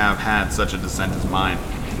can have had such a descent as mine.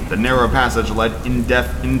 The narrow passage led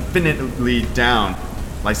infinitely down,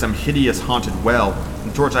 like some hideous haunted well.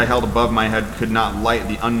 The torch I held above my head could not light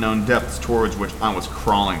the unknown depths towards which I was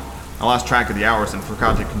crawling. I lost track of the hours and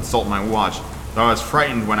forgot to consult my watch, though I was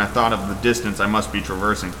frightened when I thought of the distance I must be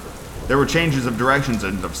traversing. There were changes of directions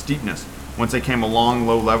and of steepness. Once I came to a long,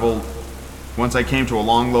 low level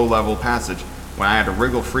passage, when I had to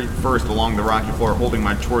wriggle feet first along the rocky floor, holding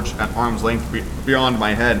my torch at arm's length beyond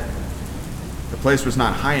my head. The place was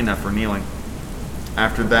not high enough for kneeling.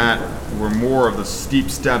 After that were more of the steep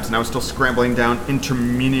steps, and I was still scrambling down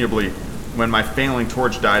interminably when my failing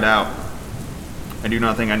torch died out. I do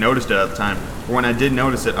not think I noticed it at the time, for when I did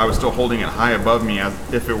notice it, I was still holding it high above me as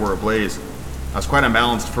if it were ablaze. I was quite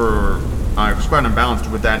unbalanced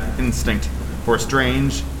with that instinct for a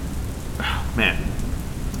strange...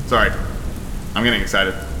 Sorry. I'm getting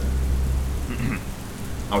excited.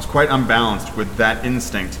 I was quite unbalanced with that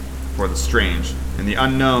instinct for the strange and the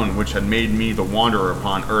unknown which had made me the wanderer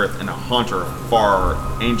upon earth and a haunter of far,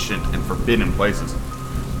 ancient, and forbidden places.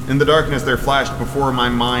 In the darkness there flashed before my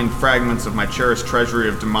mind fragments of my cherished treasury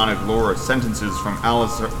of demonic lore, sentences from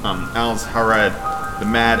Al-Harad, the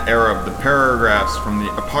mad Arab, the paragraphs from the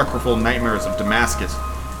apocryphal nightmares of Damascus,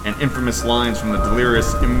 and infamous lines from the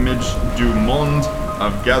delirious image du monde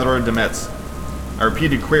of Gadra de Metz. I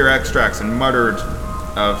repeated queer extracts and muttered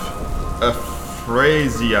of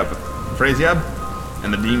Phraseab,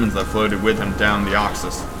 and the demons that floated with him down the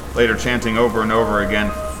Oxus, later chanting over and over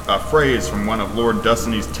again a phrase from one of Lord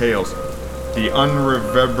Dusseny's tales, the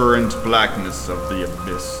unreverberant blackness of the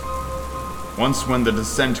abyss. Once when the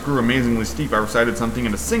descent grew amazingly steep, I recited something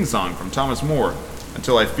in a sing-song from Thomas More,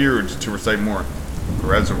 until I feared to recite more. A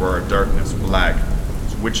reservoir of darkness black,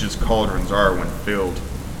 as witches' cauldrons are when filled,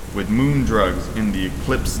 with moon drugs in the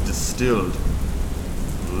eclipse distilled.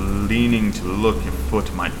 Leaning to look if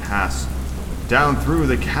foot might pass, down through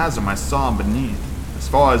the chasm I saw beneath, as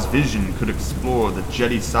far as vision could explore the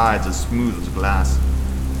jetty sides as smooth as glass,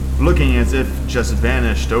 looking as if just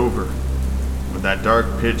vanished over, with that dark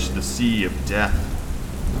pitch the sea of death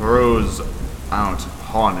throws out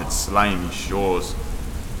upon its slimy shores.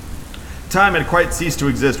 Time had quite ceased to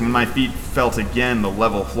exist when my feet felt again the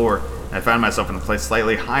level floor. I found myself in a place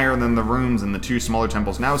slightly higher than the rooms in the two smaller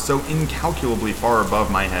temples, now so incalculably far above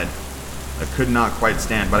my head. I could not quite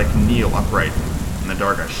stand, but I could kneel upright. In the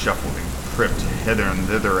dark I shuffled and crept hither and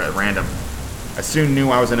thither at random. I soon knew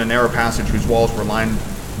I was in a narrow passage whose walls were lined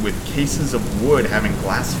with cases of wood having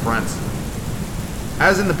glass fronts.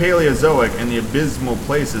 As in the Paleozoic and the abysmal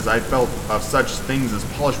places I felt of such things as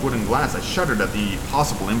polished wood and glass, I shuddered at the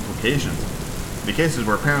possible implications. The cases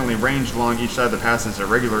were apparently ranged along each side of the passage at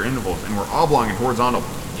regular intervals, and were oblong and horizontal,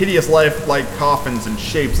 hideous life-like coffins in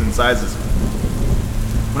shapes and sizes.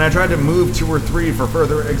 When I tried to move two or three for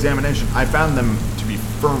further examination, I found them to be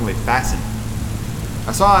firmly fastened.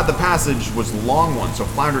 I saw that the passage was a long one, so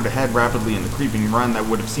floundered ahead rapidly in the creeping run that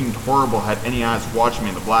would have seemed horrible had any eyes watched me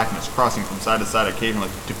in the blackness, crossing from side to side occasionally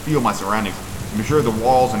to feel my surroundings, and be sure the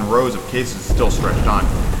walls and rows of cases still stretched on.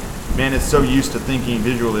 Man is so used to thinking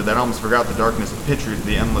visually that I almost forgot the darkness and pictured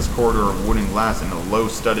the endless corridor of wooden glass in a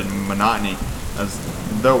low-studded monotony, as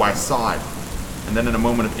though I saw it. And then in a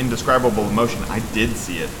moment of indescribable emotion, I did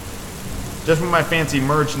see it. Just when my fancy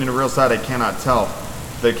merged into real sight, I cannot tell.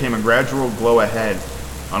 There came a gradual glow ahead,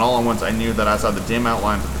 and all at once I knew that I saw the dim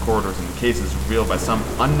outlines of the corridors and the cases revealed by some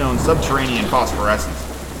unknown subterranean phosphorescence.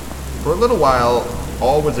 For a little while,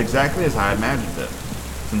 all was exactly as I had imagined it,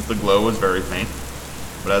 since the glow was very faint.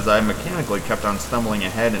 But as I mechanically kept on stumbling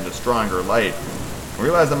ahead into stronger light, I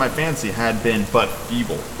realized that my fancy had been but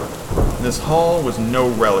feeble. This hall was no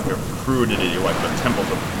relic of crudity like the temples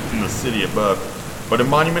in the city above, but a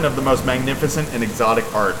monument of the most magnificent and exotic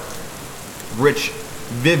art. Rich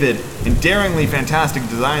Vivid and daringly fantastic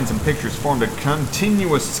designs and pictures formed a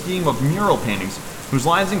continuous scheme of mural paintings whose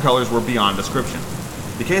lines and colors were beyond description.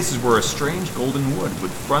 The cases were a strange golden wood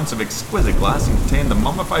with fronts of exquisite glass and contained the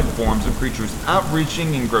mummified forms of creatures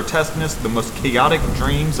outreaching in grotesqueness the most chaotic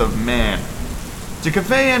dreams of man. To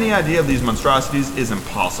convey any idea of these monstrosities is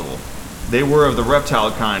impossible. They were of the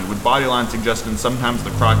reptile kind, with body lines suggesting sometimes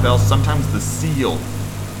the crocodile, sometimes the seal,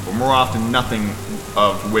 but more often nothing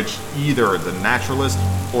of which either the naturalist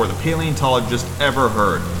or the paleontologist ever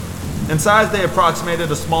heard. In size, they approximated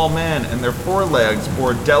a small man, and their forelegs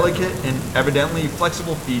bore delicate and evidently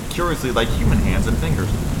flexible feet curiously like human hands and fingers.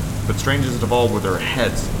 But strangest of all were their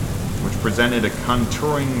heads, which presented a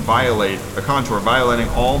contour violating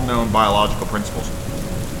all known biological principles.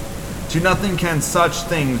 To nothing can such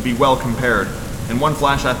things be well compared. In one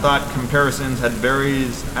flash I thought comparisons had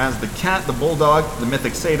varies as the cat, the bulldog, the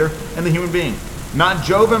mythic satyr, and the human being. Not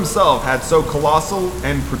Jove himself had so colossal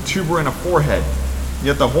and protuberant a forehead,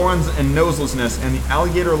 yet the horns and noselessness and the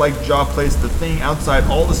alligator-like jaw placed the thing outside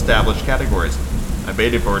all established categories. I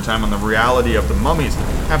baited for a time on the reality of the mummies,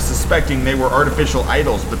 half suspecting they were artificial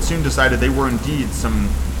idols, but soon decided they were indeed some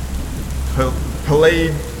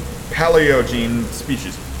Paleogene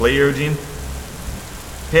species. Paleogene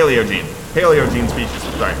species.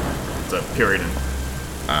 Sorry, it's a period in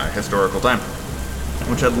historical time,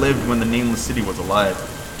 which had lived when the nameless city was alive.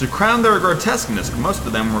 To crown their grotesqueness, most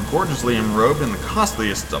of them were gorgeously enrobed in the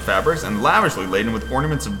costliest of fabrics and lavishly laden with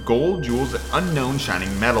ornaments of gold, jewels, and unknown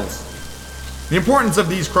shining metals. The importance of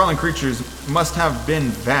these crawling creatures must have been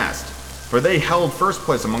vast, for they held first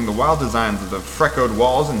place among the wild designs of the frescoed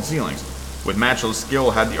walls and ceilings. With matchless skill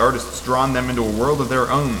had the artists drawn them into a world of their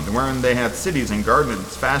own, wherein they had cities and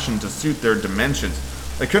gardens fashioned to suit their dimensions.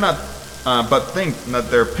 They could not but think that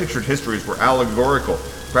their pictured histories were allegorical,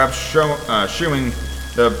 perhaps shewing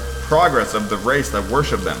the progress of the race that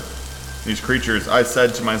worshipped them. These creatures, I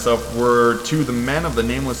said to myself, were to the men of the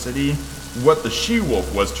nameless city what the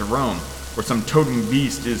she-wolf was to Rome, or some totem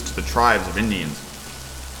beast is to the tribes of Indians.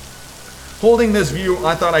 Holding this view,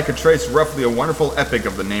 I thought I could trace roughly a wonderful epic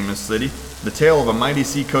of the nameless city, the tale of a mighty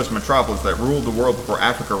seacoast metropolis that ruled the world before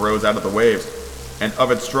Africa rose out of the waves, and of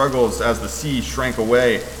its struggles as the sea shrank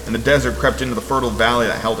away and the desert crept into the fertile valley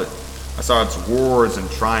that held it. I saw its wars and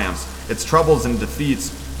triumphs, its troubles and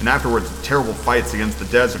defeats, and afterwards terrible fights against the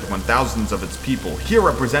desert when thousands of its people, here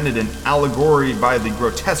represented in allegory by the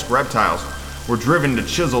grotesque reptiles, were driven to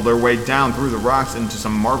chisel their way down through the rocks into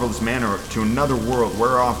some marvelous manner to another world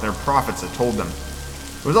whereof their prophets had told them.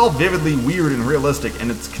 It was all vividly weird and realistic,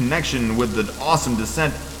 and its connection with the awesome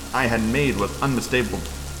descent I had made was unmistakable.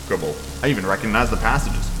 I even recognized the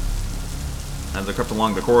passages. As I crept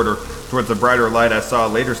along the corridor towards the brighter light, I saw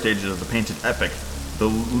later stages of the painted epic, the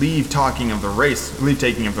leave-taking of the race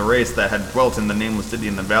that had dwelt in the nameless city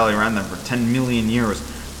and the valley around them for 10 million years,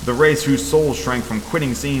 the race whose souls shrank from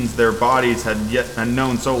quitting scenes their bodies had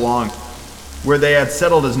known so long, where they had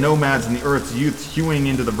settled as nomads in the earth's youth, hewing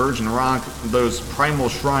into the virgin rock those primal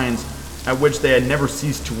shrines at which they had never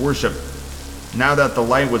ceased to worship. Now that the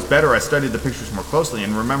light was better, I studied the pictures more closely,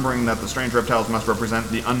 and remembering that the strange reptiles must represent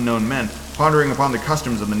the unknown men, pondering upon the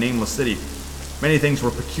customs of the nameless city. Many things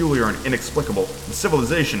were peculiar and inexplicable. The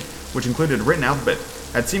civilization, which included a written alphabet,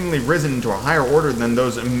 had seemingly risen to a higher order than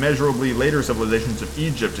those immeasurably later civilizations of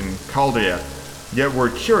Egypt and Chaldea, yet were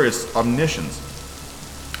curious omniscience.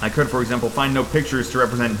 I could, for example, find no pictures to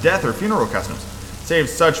represent death or funeral customs, save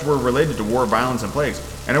such were related to war, violence, and plagues,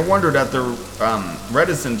 and I wondered at the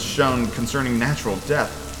reticence shown concerning natural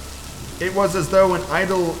death. It was as though an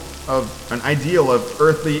ideal of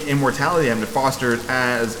earthly immortality had been fostered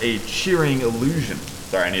as a cheering illusion.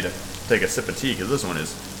 Sorry, I need to take a sip of tea because this one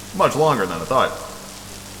is much longer than I thought.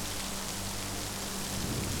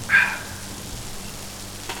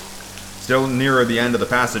 Still nearer the end of the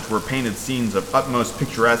passage were painted scenes of utmost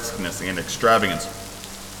picturesqueness and extravagance.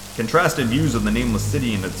 Contrasted views of the nameless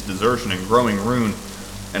city and its desertion and growing ruin,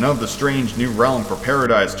 and of the strange new realm for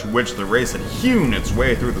paradise to which the race had hewn its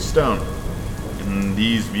way through the stone. In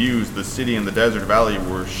these views, the city and the desert valley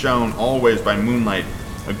were shown always by moonlight,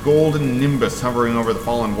 a golden nimbus hovering over the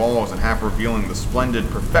fallen walls and half revealing the splendid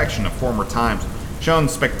perfection of former times, shown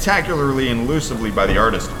spectacularly and elusively by the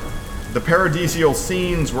artist. The paradisial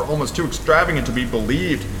scenes were almost too extravagant to be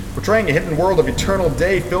believed, portraying a hidden world of eternal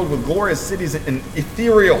day filled with glorious cities and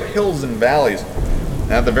ethereal hills and valleys.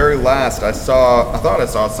 And at the very last, I thought I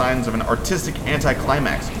saw signs of an artistic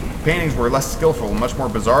anticlimax. Paintings were less skillful and much more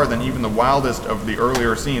bizarre than even the wildest of the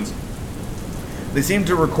earlier scenes. They seemed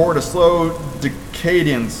to record a slow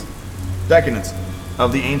decadence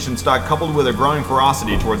of the ancient stock coupled with a growing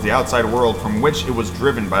ferocity towards the outside world from which it was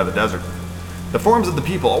driven by the desert. The forms of the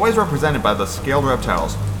people, always represented by the scaled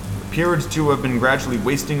reptiles, appeared to have been gradually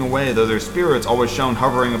wasting away, though their spirits, always shown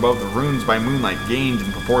hovering above the ruins by moonlight, gained in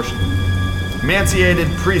proportion. Emaciated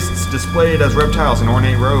priests displayed as reptiles in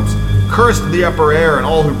ornate robes cursed the upper air and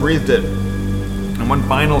all who breathed it. And one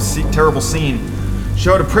final terrible scene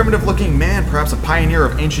showed a primitive-looking man, perhaps a pioneer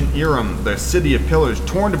of ancient Iram, the city of pillars,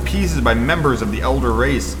 torn to pieces by members of the elder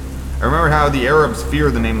race. I remembered how the Arabs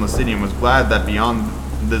feared the nameless city and was glad that beyond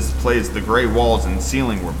this place the gray walls and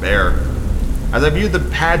ceiling were bare. As I viewed the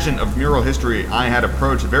pageant of mural history, I had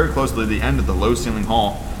approached very closely the end of the low-ceiling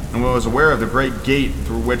hall and was aware of the great gate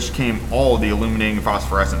through which came all the illuminating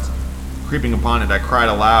phosphorescence. Creeping upon it, I cried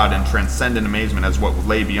aloud in transcendent amazement as what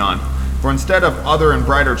lay beyond. For instead of other and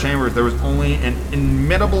brighter chambers, there was only an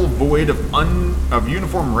inimitable void of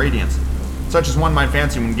uniform radiance, such as one might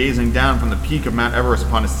fancy when gazing down from the peak of Mount Everest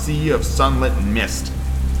upon a sea of sunlit mist.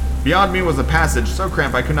 Beyond me was a passage so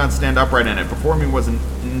cramped I could not stand upright in it. Before me was an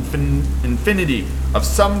infinity of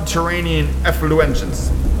subterranean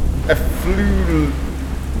effulgence.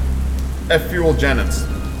 Effulgence.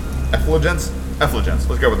 Effulgence.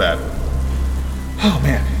 Let's go with that. Oh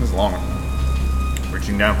man, this is a long one.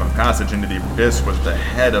 Reaching down from the passage into the abyss was the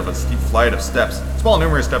head of a steep flight of steps. Small,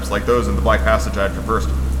 numerous steps like those in the black passage I had traversed,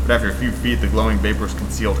 but after a few feet, the glowing vapors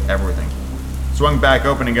concealed everything. Swung back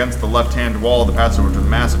open against the left-hand wall of the passage was a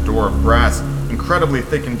massive door of brass, incredibly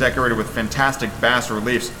thick and decorated with fantastic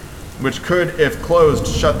bas-reliefs, which could, if closed,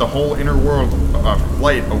 shut the whole inner world of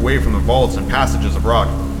light away from the vaults and passages of rock.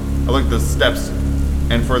 I looked at the steps,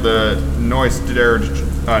 and for the noise dared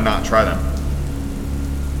not try them.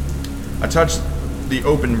 I touched the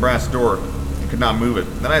open brass door and could not move it.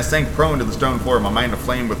 Then I sank prone to the stone floor, my mind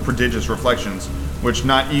aflame with prodigious reflections, which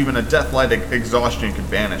not even a death-like exhaustion could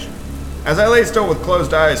banish. As I lay still with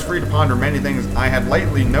closed eyes, free to ponder many things I had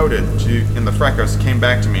lightly noted in the frescoes came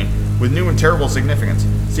back to me with new and terrible significance.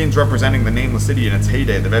 Scenes representing the nameless city in its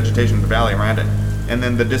heyday, the vegetation of the valley around it, and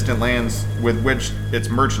then the distant lands with which its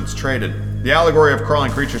merchants traded. The allegory of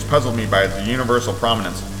crawling creatures puzzled me by its universal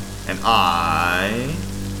prominence, and I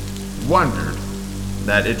wondered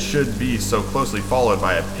that it should be so closely followed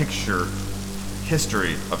by a picture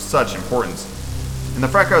history of such importance. And the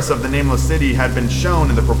frescoes of the nameless city had been shown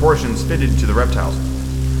in the proportions fitted to the reptiles.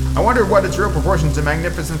 I wondered what its real proportions and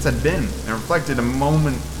magnificence had been, and reflected a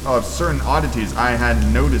moment of certain oddities I had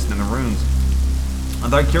noticed in the ruins. I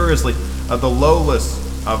thought curiously of the lowless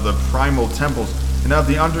of the primal temples, and of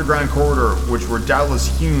the underground corridor, which were doubtless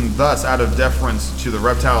hewn thus out of deference to the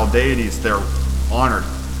reptile deities there honored,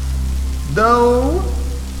 though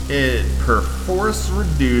it perforce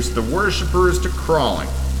reduced the worshippers to crawling.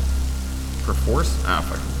 Perforce?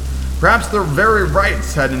 Fuck. Perhaps their very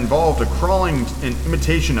rites had involved a crawling in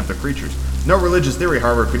imitation of the creatures. No religious theory,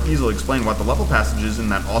 however, could easily explain why the level passages in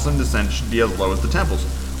that awesome descent should be as low as the temples,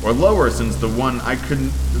 or lower since one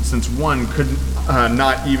could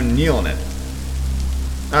not even kneel in it.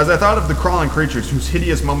 As I thought of the crawling creatures whose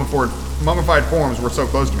hideous mummified forms were so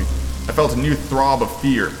close to me, I felt a new throb of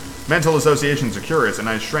fear. Mental associations are curious, and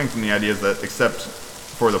I shrank from the ideas that, except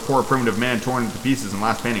for the poor primitive man torn into pieces in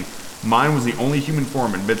last painting, mine was the only human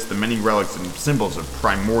form amidst the many relics and symbols of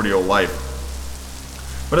primordial life.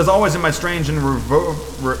 But as always in my strange and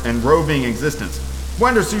roving existence,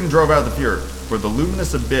 wonder soon drove out the fear, for the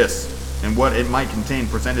luminous abyss and what it might contain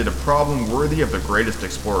presented a problem worthy of the greatest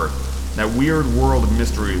explorer. That weird world of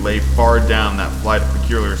mystery lay far down that flight of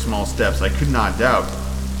peculiar small steps. I could not doubt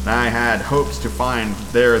that I had hopes to find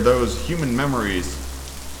there those human memories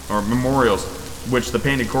or memorials which the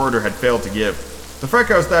painted corridor had failed to give. The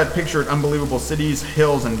frescoes that pictured unbelievable cities,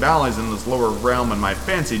 hills, and valleys in this lower realm, and my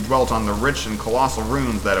fancy dwelt on the rich and colossal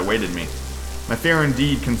ruins that awaited me. My fear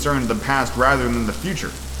indeed concerned the past rather than the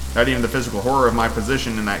future, not even the physical horror of my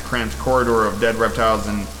position in that cramped corridor of dead reptiles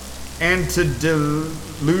and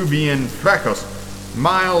antediluvian frescoes,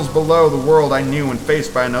 miles below the world I knew and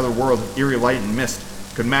faced by another world of eerie light and mist,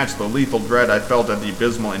 could match the lethal dread I felt at the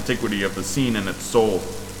abysmal antiquity of the scene in its soul.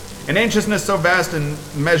 An anxiousness so vast in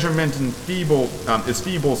measurement and feeble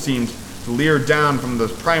seemed to leer down from the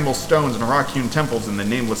primal stones and rock-hewn temples in the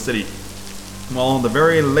nameless city, while the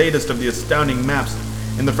very latest of the astounding maps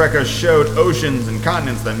in the frescoes showed oceans and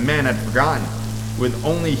continents that man had forgotten, with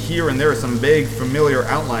only here and there some vague familiar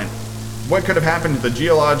outline. What could have happened to the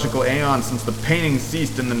geological aeon since the painting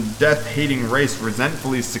ceased and the death-hating race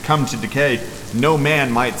resentfully succumbed to decay, no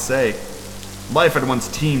man might say. Life had once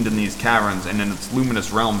teemed in these caverns and in its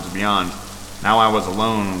luminous realms beyond. Now I was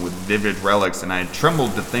alone with vivid relics, and I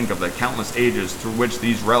trembled to think of the countless ages through which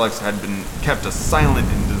these relics had been kept a silent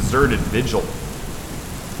and deserted vigil.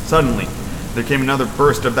 Suddenly, There came another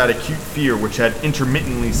burst of that acute fear which had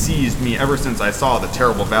intermittently seized me ever since I saw the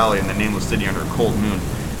terrible valley and the nameless city under a cold moon.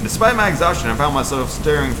 And despite my exhaustion, I found myself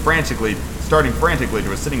starting frantically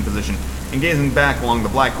to a sitting position and gazing back along the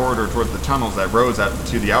black corridor towards the tunnels that rose out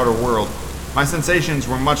to the outer world. My sensations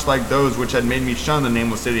were much like those which had made me shun the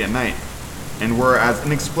nameless city at night, and were as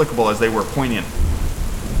inexplicable as they were poignant.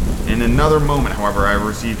 In another moment, however, I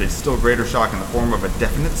received a still greater shock in the form of a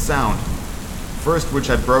definite sound, first which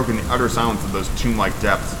had broken the utter silence of those tomb-like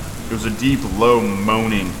depths. It was a deep, low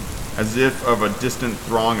moaning, as if of a distant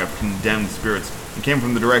throng of condemned spirits. It came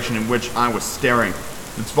from the direction in which I was staring.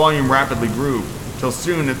 Its volume rapidly grew, till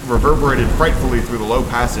soon it reverberated frightfully through the low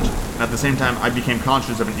passage, and at the same time I became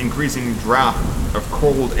conscious of an increasing draught of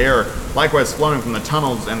cold air, likewise flowing from the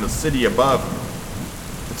tunnels and the city above.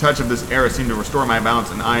 The touch of this air seemed to restore my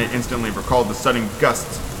balance, and I instantly recalled the sudden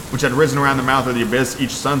gusts which had risen around the mouth of the abyss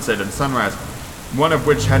each sunset and sunrise, one of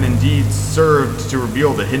which had indeed served to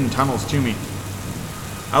reveal the hidden tunnels to me.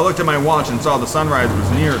 I looked at my watch and saw the sunrise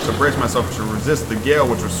was near, so braced myself to resist the gale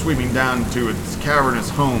which was sweeping down to its cavernous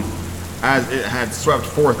home as it had swept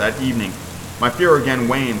forth that evening. My fear again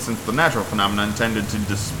waned, since the natural phenomena tended to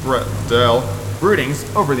dispel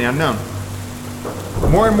broodings over the unknown.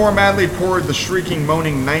 More and more madly poured the shrieking,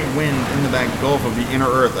 moaning night wind into that gulf of the inner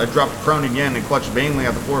earth. I dropped prone again and clutched vainly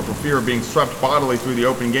at the floor for fear of being swept bodily through the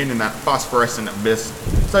open gate in that phosphorescent abyss.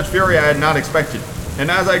 Such fury I had not expected, and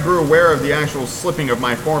as I grew aware of the actual slipping of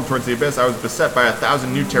my form towards the abyss, I was beset by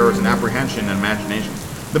 1,000 new terrors in apprehension and imagination.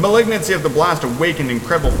 The malignancy of the blast awakened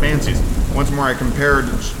incredible fancies. Once more I compared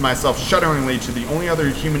myself shudderingly to the only other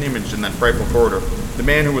human image in that frightful corridor, the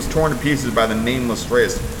man who was torn to pieces by the nameless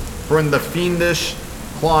race. For in the fiendish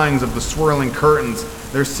clawings of the swirling curtains,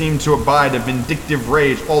 there seemed to abide a vindictive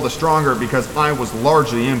rage, all the stronger because I was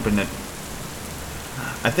largely impotent.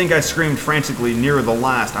 I think I screamed frantically near the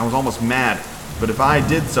last. I was almost mad, but if I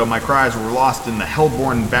did so, my cries were lost in the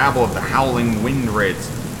hell-born babble of the howling wind wraiths.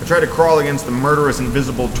 I tried to crawl against the murderous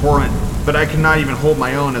invisible torrent, but I could not even hold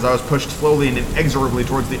my own as I was pushed slowly and inexorably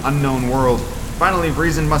towards the unknown world. Finally,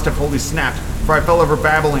 reason must have wholly snapped, for I fell over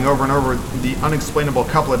babbling over and over the unexplainable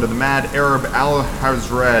couplet of the mad Arab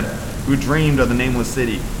Al-Hazred, who dreamed of the nameless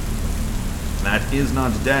city. That is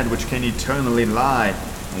not dead which can eternally lie,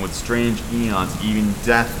 and with strange eons even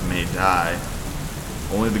death may die.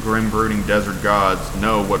 Only the grim brooding desert gods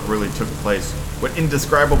know what really took place, what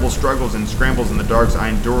indescribable struggles and scrambles in the darks I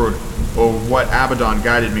endured, or what Abaddon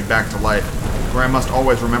guided me back to life, where I must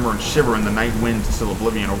always remember and shiver in the night wind till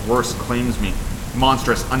oblivion or worse claims me.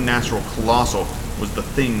 Monstrous, unnatural, colossal was the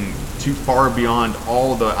thing too far beyond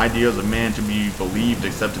all the ideas of man to be believed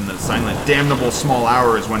except in the silent, damnable small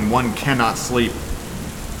hours when one cannot sleep.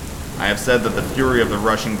 I have said that the fury of the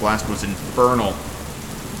rushing blast was infernal.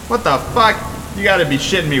 What the fuck? You gotta be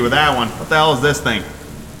shitting me with that one. What the hell is this thing?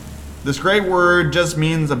 This great word just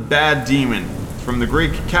means a bad demon. It's from the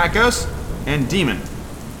Greek kakos and demon.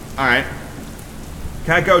 Alright.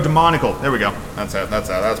 Kakodemonical. There we go. That's how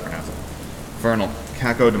that's pronounced. Infernal.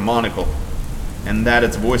 Kakodemonical. And that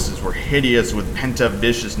its voices were hideous with pent-up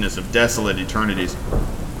viciousness of desolate eternities.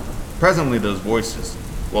 Presently those voices,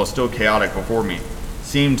 while still chaotic before me,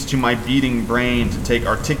 seemed to my beating brain to take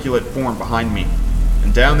articulate form behind me.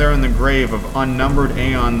 And down there in the grave of unnumbered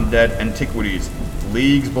aeon-dead antiquities,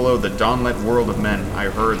 leagues below the dawnlit world of men, I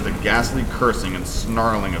heard the ghastly cursing and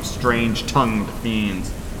snarling of strange-tongued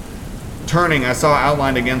fiends. Turning, I saw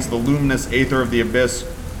outlined against the luminous aether of the abyss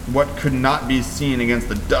what could not be seen against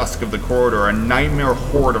the dusk of the corridor, a nightmare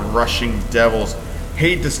horde of rushing devils,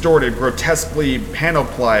 hate-distorted, grotesquely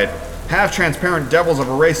panoplied, half-transparent devils of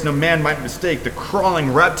a race no man might mistake, the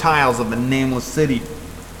crawling reptiles of the nameless city.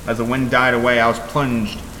 As the wind died away, I was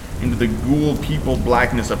plunged into the ghoul-peopled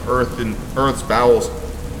blackness of Earth's bowels.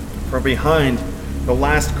 From behind the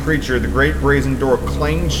last creature, the great brazen door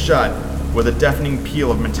clanged shut with a deafening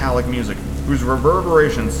peal of metallic music, whose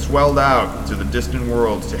reverberations swelled out to the distant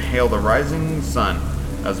worlds to hail the rising sun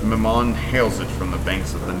as Mammon hails it from the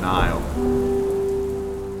banks of the Nile.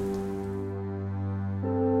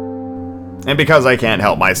 And because I can't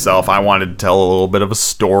help myself, I wanted to tell a little bit of a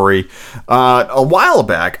story. A while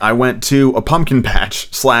back, I went to a pumpkin patch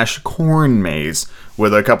 / corn maze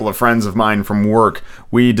with a couple of friends of mine from work.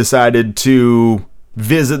 We decided to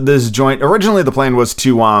visit this joint. Originally, the plan was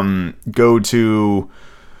to go to,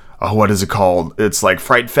 what is it called? It's like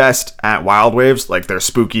Fright Fest at Wild Waves, like their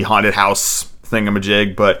spooky haunted house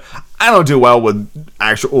thingamajig. But I don't do well with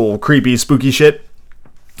actual creepy, spooky shit.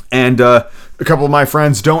 And a couple of my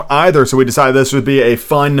friends don't either, so we decided this would be a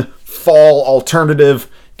fun fall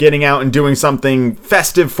alternative, getting out and doing something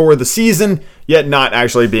festive for the season, yet not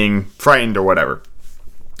actually being frightened or whatever.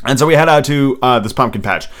 And so we head out to this pumpkin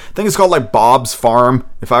patch. I think it's called like Bob's Farm,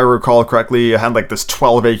 if I recall correctly. It had like this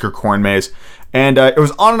 12-acre corn maze. And it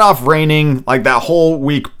was on and off raining like that whole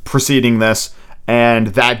week preceding this. And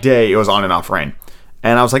that day it was on and off rain.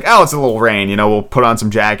 And I was like, oh, it's a little rain. We'll put on some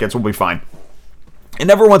jackets. We'll be fine. It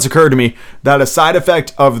never once occurred to me that a side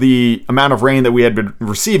effect of the amount of rain that we had been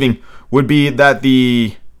receiving would be that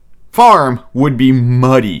the farm would be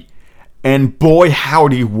muddy. And boy,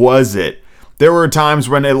 howdy was it. There were times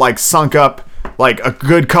when it like sunk up like a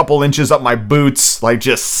good couple inches up my boots, like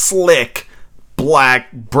just slick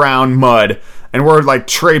black brown mud. And we're like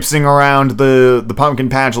traipsing around the pumpkin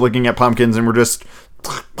patch looking at pumpkins, and we're just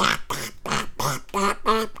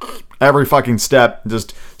every fucking step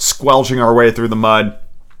just squelching our way through the mud.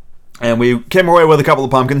 And we came away with a couple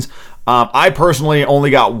of pumpkins. I personally only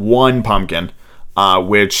got one pumpkin,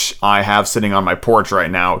 which I have sitting on my porch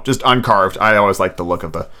right now, just uncarved. I always like the look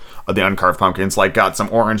of the uncarved pumpkins. Like, got some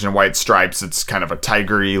orange and white stripes. It's kind of a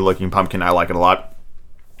tigery looking pumpkin. I like it a lot.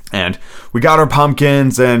 And we got our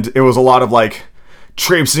pumpkins, and it was a lot of like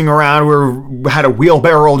traipsing around. We had a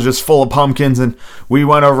wheelbarrow just full of pumpkins, and we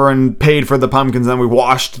went over and paid for the pumpkins, and we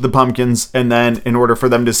washed the pumpkins, and then in order for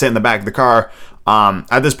them to sit in the back of the car,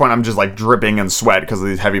 at this point I'm just like dripping in sweat because of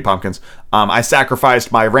these heavy pumpkins. I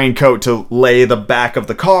sacrificed my raincoat to lay the back of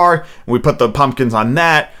the car, and we put the pumpkins on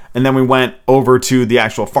that, and then we went over to the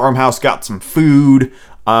actual farmhouse, got some food.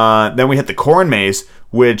 Then we hit the corn maze,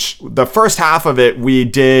 which the first half of it we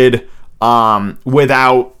did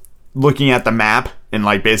without looking at the map and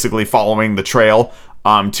like basically following the trail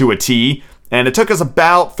to a T. And it took us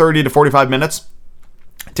about 30 to 45 minutes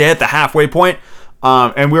to hit the halfway point.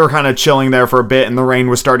 And we were kind of chilling there for a bit, and the rain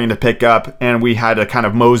was starting to pick up, and we had to kind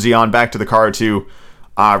of mosey on back to the car to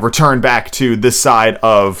return back to this side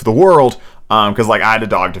of the world, because like I had a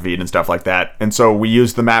dog to feed and stuff like that. And so we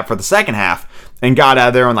used the map for the second half and got out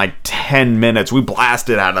of there in like 10 minutes. We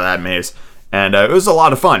blasted out of that maze, and it was a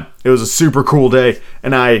lot of fun. It was a super cool day.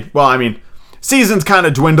 And season's kind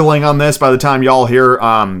of dwindling on this by the time y'all hear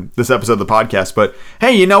this episode of the podcast. But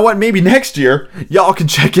hey, you know what? Maybe next year y'all can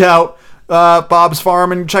check out Bob's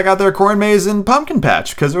Farm and check out their corn maze and pumpkin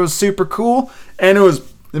patch, because it was super cool and it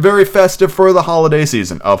was very festive for the holiday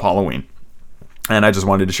season of Halloween. And I just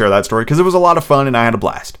wanted to share that story because it was a lot of fun and I had a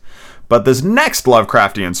blast. But this next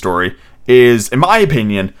Lovecraftian story is, in my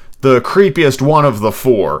opinion, the creepiest one of the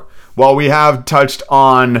four. While we have touched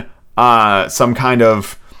on some kind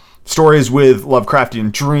of stories with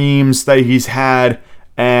Lovecraftian dreams that he's had,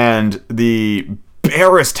 and the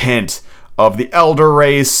barest hint of the elder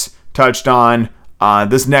race touched on,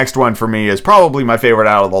 this next one for me is probably my favorite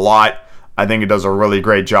out of the lot. I think it does a really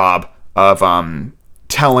great job of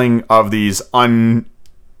telling of these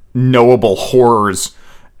unknowable horrors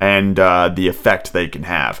and the effect they can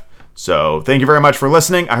have. So thank you very much for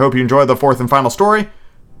listening. I hope you enjoyed the fourth and final story,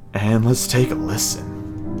 and let's take a listen.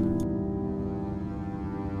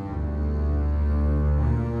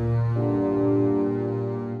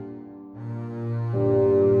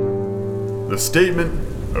 The Statement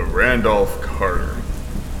of Randolph Carter.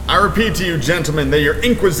 I repeat to you, gentlemen, that your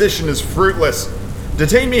inquisition is fruitless.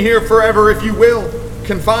 Detain me here forever if you will.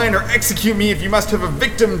 Confine or execute me if you must have a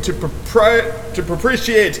victim to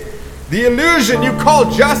propitiate the illusion you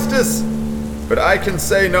call justice. But I can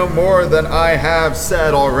say no more than I have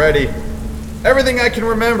said already. Everything I can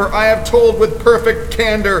remember I have told with perfect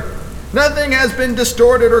candor. Nothing has been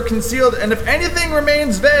distorted or concealed, and if anything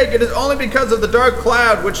remains vague, it is only because of the dark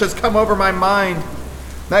cloud which has come over my mind.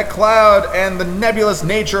 That cloud and the nebulous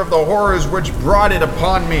nature of the horrors which brought it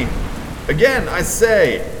upon me. Again, I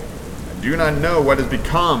say, I do not know what has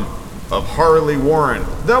become of Harley Warren,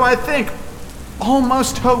 though I think,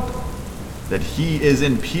 almost hope, that he is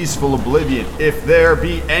in peaceful oblivion, if there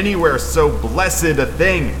be anywhere so blessed a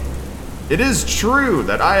thing. It is true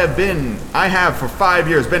that I have for 5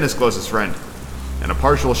 years been his closest friend, and a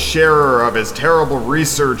partial sharer of his terrible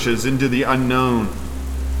researches into the unknown.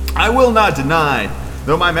 I will not deny,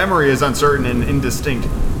 though my memory is uncertain and indistinct,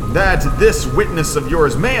 that this witness of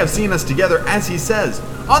yours may have seen us together, as he says,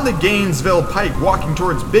 on the Gainesville Pike walking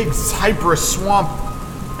towards Big Cypress Swamp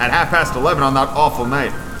at 11:30 on that awful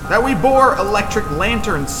night, that we bore electric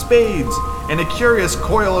lanterns, spades, and a curious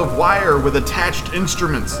coil of wire with attached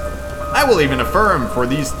instruments. I will even affirm, for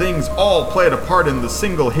these things all played a part in the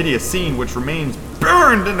single hideous scene which remains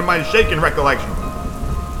burned into my shaken recollection.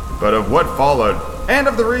 But of what followed, and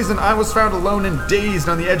of the reason I was found alone and dazed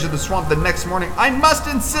on the edge of the swamp the next morning, I must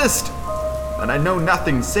insist that I know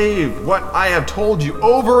nothing save what I have told you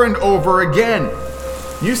over and over again.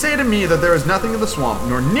 You say to me that there is nothing in the swamp,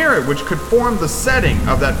 nor near it, which could form the setting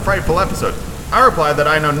of that frightful episode. I reply that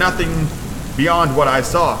I know nothing beyond what I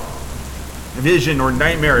saw. Vision or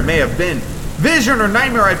nightmare it may have been. Vision or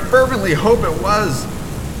nightmare I fervently hope it was.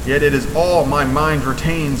 Yet it is all my mind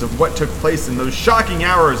retains of what took place in those shocking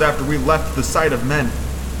hours after we left the sight of men,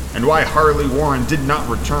 and why Harley Warren did not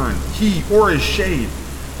return, he or his shade,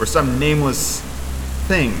 or some nameless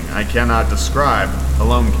thing I cannot describe,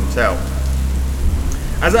 alone can tell.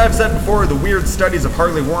 As I have said before, the weird studies of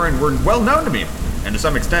Harley Warren were well known to me, and to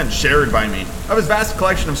some extent shared by me. Of his vast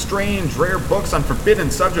collection of strange, rare books on forbidden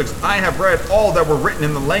subjects, I have read all that were written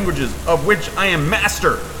in the languages of which I am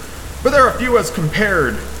master, but there are few as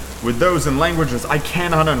compared with those in languages I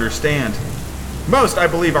cannot understand. Most, I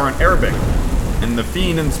believe, are in Arabic, and the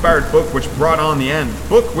fiend-inspired book which brought on the end,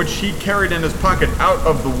 book which he carried in his pocket out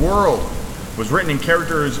of the world, was written in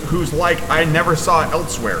characters whose like I never saw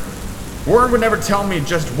elsewhere. Warren would never tell me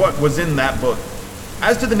just what was in that book.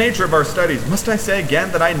 As to the nature of our studies, must I say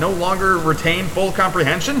again that I no longer retain full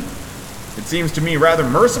comprehension? It seems to me rather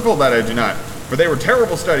merciful that I do not, for they were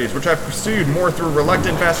terrible studies which I pursued more through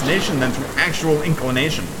reluctant fascination than through actual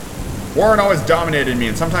inclination. Warren always dominated me,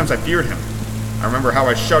 and sometimes I feared him. I remember how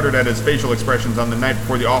I shuddered at his facial expressions on the night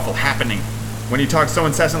before the awful happening, when he talked so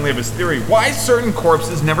incessantly of his theory, why certain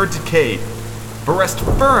corpses never decay, but rest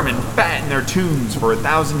firm and fat in their tombs for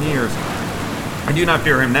 1,000 years. I do not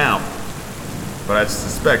fear him now, but I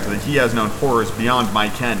suspect that he has known horrors beyond my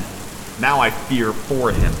ken. Now I fear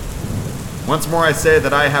for him. Once more I say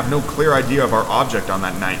that I have no clear idea of our object on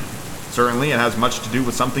that night. Certainly it has much to do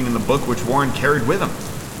with something in the book which Warren carried with him.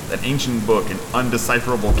 That ancient book and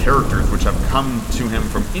undecipherable characters which have come to him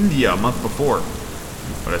from India a month before.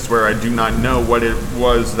 But I swear I do not know what it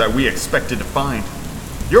was that we expected to find.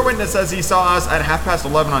 Your witness says he saw us at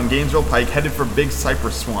 11:30 on Gainesville Pike headed for Big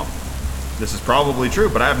Cypress Swamp. This is probably true,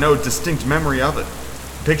 but I have no distinct memory of it.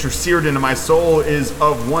 The picture seared into my soul is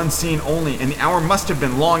of one scene only, and the hour must have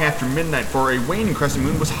been long after midnight, for a waning crescent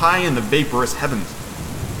moon was high in the vaporous heavens.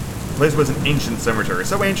 The place was an ancient cemetery,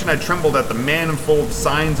 so ancient I trembled at the manifold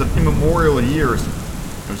signs of immemorial years.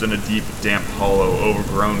 It was in a deep, damp hollow,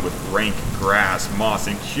 overgrown with rank grass, moss,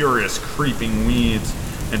 and curious creeping weeds,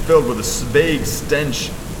 and filled with a vague stench,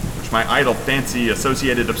 which my idle fancy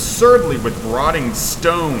associated absurdly with rotting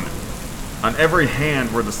stone. On every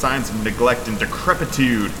hand were the signs of neglect and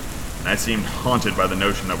decrepitude, and I seemed haunted by the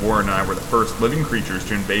notion that Warren and I were the first living creatures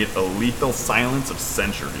to invade a lethal silence of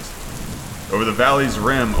centuries. Over the valley's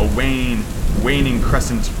rim, a waning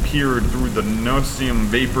crescent peered through the nauseum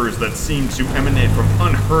vapors that seemed to emanate from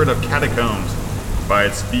unheard-of catacombs. By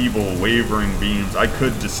its feeble, wavering beams, I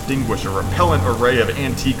could distinguish a repellent array of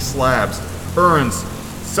antique slabs, urns,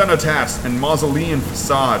 cenotaphs, and mausoleum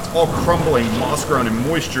facades, all crumbling, moss-grown, and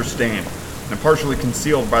moisture-stained, and partially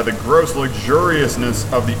concealed by the gross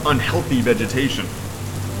luxuriousness of the unhealthy vegetation.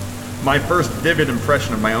 My first vivid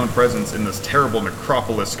impression of my own presence in this terrible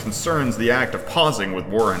necropolis concerns the act of pausing with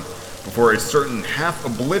Warren before a certain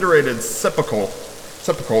half-obliterated sepulchre,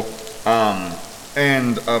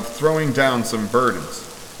 and of throwing down some burdens,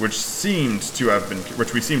 which we seem to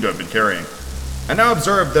have been carrying. I now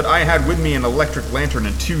observed that I had with me an electric lantern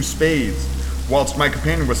and 2 spades, whilst my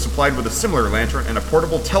companion was supplied with a similar lantern and a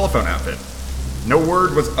portable telephone outfit. No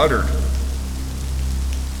word was uttered,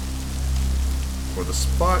 for the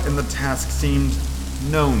spot and the task seemed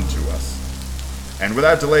known to us. And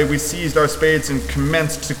without delay we seized our spades and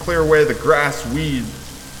commenced to clear away the grass, weed,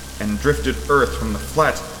 and drifted earth from the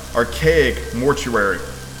flat, archaic mortuary.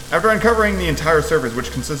 After uncovering the entire surface,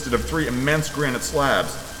 which consisted of 3 immense granite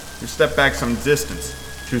slabs, we stepped back some distance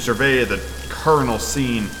to survey the carnal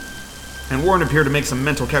scene, and Warren appeared to make some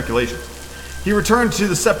mental calculations. He returned to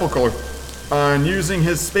the sepulchre, and using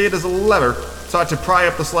his spade as a lever, sought to pry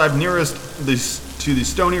up the slab nearest to the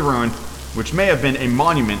stony ruin, which may have been a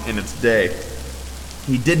monument in its day.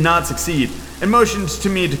 He did not succeed, and motioned to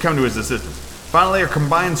me to come to his assistance. Finally, our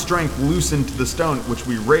combined strength loosened the stone, which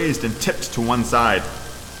we raised and tipped to one side.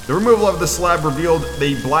 The removal of the slab revealed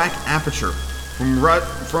a black aperture,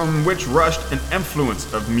 from which rushed an effluence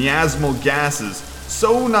of miasmal gases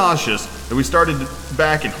so nauseous that we started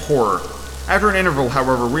back in horror. After an interval,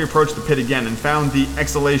 however, we approached the pit again and found the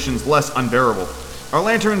exhalations less unbearable. Our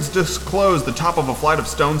lanterns disclosed the top of a flight of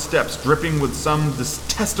stone steps dripping with some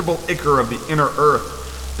detestable ichor of the inner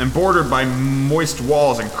earth and bordered by moist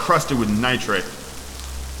walls encrusted with nitrate.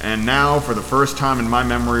 And now, for the first time in my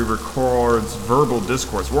memory, records verbal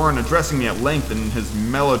discourse, Warren addressing me at length in his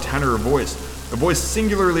mellow tenor voice, a voice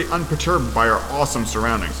singularly unperturbed by our awesome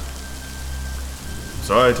surroundings.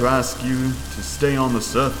 "Sorry to ask you to stay on the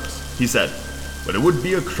surface," he said, "but it would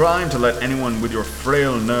be a crime to let anyone with your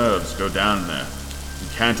frail nerves go down there. You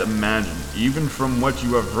can't imagine, even from what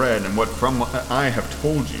you have read and what I have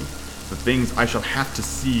told you, the things I shall have to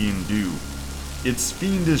see and do. It's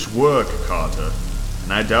fiendish work, Carter,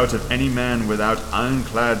 and I doubt if any man without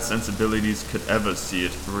ironclad sensibilities could ever see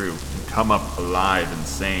it through and come up alive and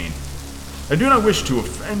sane. I do not wish to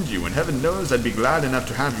offend you, and heaven knows I'd be glad enough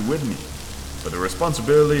to have you with me, but the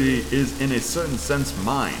responsibility is in a certain sense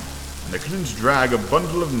mine, and I couldn't drag a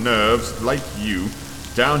bundle of nerves like you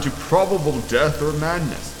down to probable death or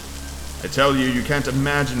madness. I tell you, you can't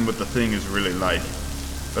imagine what the thing is really like,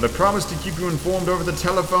 but I promise to keep you informed over the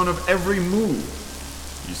telephone of every move.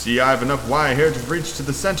 You see, I have enough wire here to reach to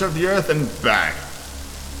the center of the earth and back.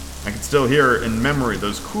 I can still hear in memory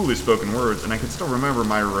those coolly spoken words, and I can still remember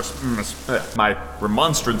my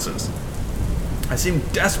remonstrances. I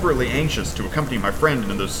seemed desperately anxious to accompany my friend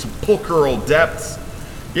into those sepulchral depths,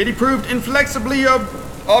 yet he proved inflexibly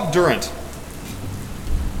obdurate.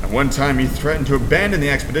 At one time he threatened to abandon the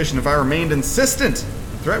expedition if I remained insistent,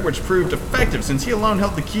 a threat which proved effective since he alone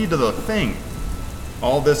held the key to the thing.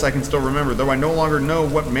 All this I can still remember, though I no longer know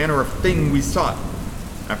what manner of thing we sought.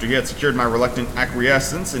 After he had secured my reluctant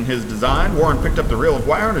acquiescence in his design, Warren picked up the reel of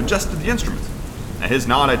wire and adjusted the instruments. At his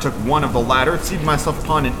nod, I took one of the latter, seated myself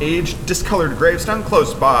upon an aged, discolored gravestone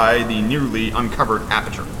close by the nearly uncovered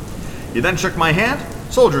aperture. He then shook my hand,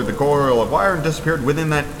 soldiered the coil of wire, and disappeared within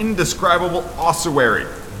that indescribable ossuary.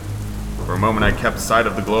 For a moment I kept sight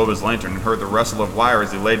of the glow of his lantern and heard the rustle of wire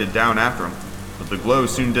as he laid it down after him, but the glow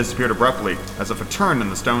soon disappeared abruptly, as if a turn in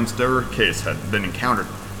the stone staircase had been encountered.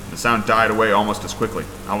 The sound died away almost as quickly.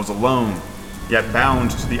 I was alone, yet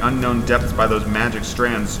bound to the unknown depths by those magic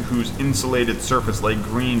strands whose insulated surface lay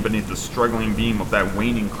green beneath the struggling beam of that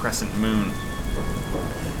waning crescent moon.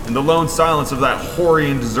 In the lone silence of that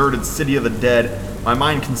hoary and deserted city of the dead, my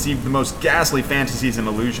mind conceived the most ghastly fantasies and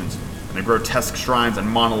illusions, and the grotesque shrines and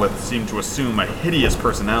monoliths seemed to assume a hideous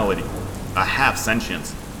personality, a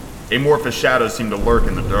half-sentience. Amorphous shadows seemed to lurk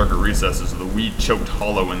in the darker recesses of the weed-choked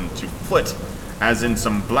hollow and to flit, as in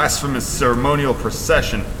some blasphemous ceremonial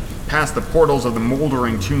procession, past the portals of the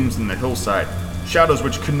moldering tombs in the hillside, shadows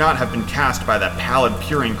which could not have been cast by that pallid,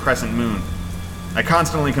 peering crescent moon. I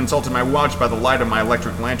constantly consulted my watch by the light of my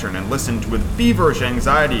electric lantern and listened with feverish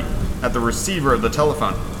anxiety at the receiver of the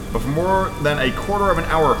telephone, but for more than a quarter of an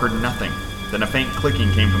hour heard nothing. Then a faint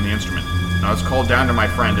clicking came from the instrument, and I was called down to my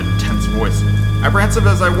friend in a tense voice. Apprehensive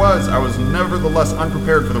as I was nevertheless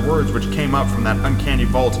unprepared for the words which came up from that uncanny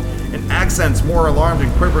vault, in accents more alarmed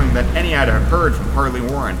and quivering than any I had heard from Harley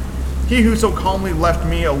Warren. He who so calmly left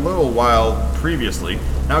me a little while previously,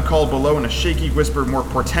 now called below in a shaky whisper more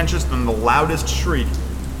portentous than the loudest shriek.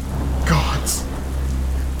 Gods!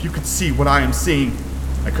 If you could see what I am seeing!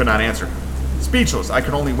 I could not answer. Speechless, I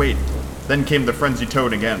could only wait. Then came the frenzied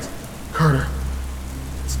tone again. Carter,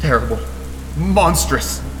 it's terrible.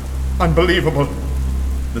 Monstrous. Unbelievable.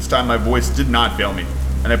 This time my voice did not fail me,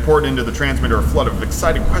 and I poured into the transmitter a flood of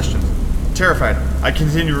excited questions. Terrified, I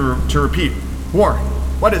continued to repeat, Warren,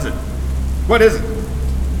 what is it? What is it?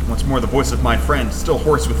 Once more the voice of my friend, still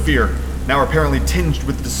hoarse with fear, now apparently tinged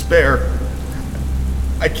with despair.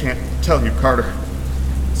 I can't tell you, Carter.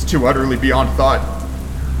 It's too utterly beyond thought.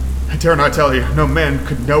 I dare not tell you. No man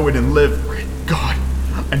could know it and live. Great God,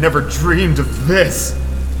 I never dreamed of this.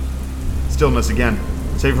 Stillness again,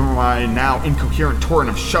 save for my now incoherent torrent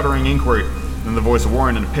of shuddering inquiry, then the voice of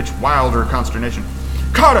Warren in a pitch wilder consternation.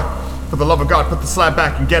 Carter! For the love of God, put the slab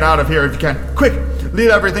back and get out of here if you can. Quick! Leave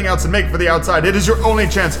everything else and make for the outside. It is your only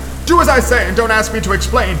chance. Do as I say and don't ask me to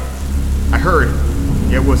explain. I heard,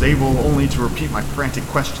 yet was able only to repeat my frantic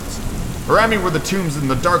questions. Around me were the tombs in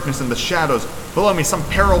the darkness and the shadows. Below me some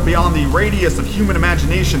peril beyond the radius of human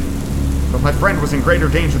imagination. But my friend was in greater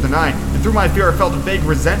danger than I, and through my fear I felt a vague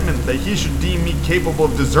resentment that he should deem me capable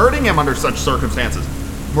of deserting him under such circumstances.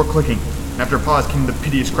 More clicking, and after a pause came the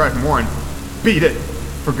piteous cry from Warren. Beat it!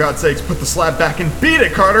 For God's sakes, put the slab back and beat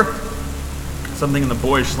it, Carter! Something in the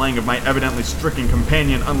boyish slang of my evidently stricken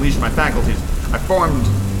companion unleashed my faculties. I formed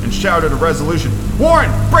and shouted a resolution.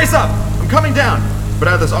 Warren, brace up! I'm coming down! But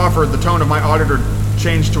at this offer, the tone of my auditor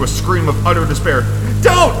changed to a scream of utter despair.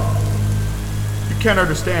 Don't! You can't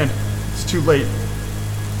understand. It's too late.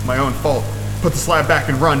 My own fault. Put the slab back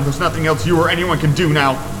and run. There's nothing else you or anyone can do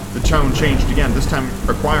now. The tone changed again, this time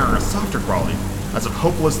acquiring a softer quality, as of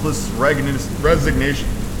hopeless resignation.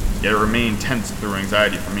 Yet it remained tense through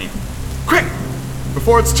anxiety for me. Quick!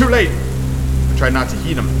 Before it's too late! I tried not to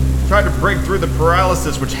heed him. Tried to break through the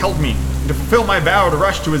paralysis which held me, and to fulfill my vow to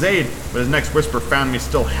rush to his aid, but his next whisper found me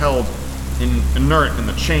still held inert in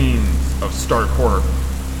the chains of stark horror.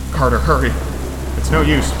 Carter, hurry. It's no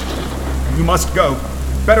use. You must go.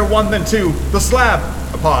 Better one than two. The slab!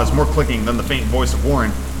 A pause, more clicking than the faint voice of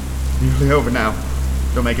Warren. Nearly over now.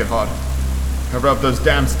 Don't make it hard. Cover up those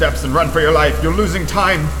damn steps and run for your life. You're losing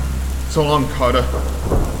time. So long, Carter.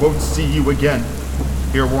 Won't see you again.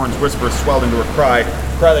 Here Warren's whisper swelled into a cry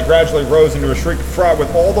that gradually rose into a shriek fraught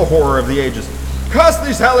with all the horror of the ages. Curse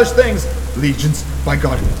these hellish things! Legions, by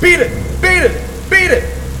God, beat it! Beat it! Beat it!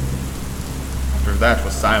 After that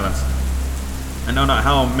was silence. I know not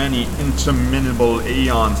how many interminable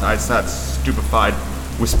eons I sat stupefied,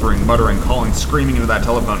 whispering, muttering, calling, screaming into that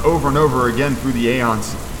telephone over and over again through the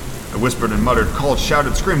aeons. I whispered and muttered, called,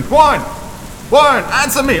 shouted, screamed, Warren! Warren,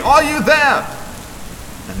 answer me! Are you there?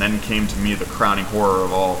 And then came to me the crowning horror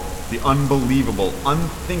of all, the unbelievable,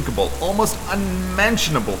 unthinkable, almost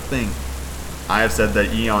unmentionable thing. I have said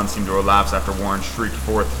that eons seemed to elapse after Warren shrieked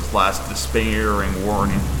forth his last despairing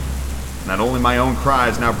warning, and that only my own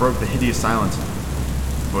cries now broke the hideous silence.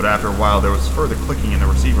 But after a while there was further clicking in the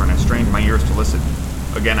receiver, and I strained my ears to listen.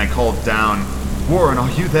 Again I called down, Warren,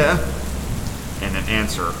 are you there? And in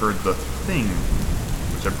answer heard the thing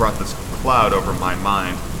which had brought this cloud over my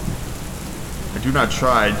mind. I do not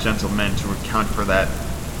try, gentlemen, to account for that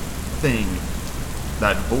thing,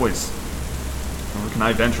 that voice, nor can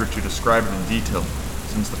I venture to describe it in detail,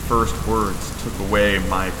 since the first words took away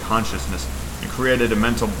my consciousness and created a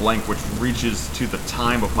mental blank which reaches to the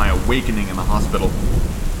time of my awakening in the hospital.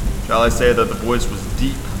 Shall I say that the voice was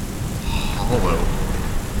deep, hollow,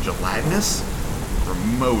 gelatinous,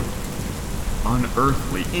 remote,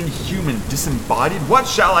 unearthly, inhuman, disembodied? What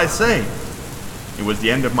shall I say? It was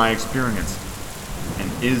the end of my experience,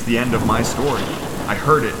 and is the end of my story. I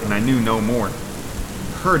heard it, and I knew no more.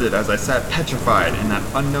 Heard it as I sat petrified in that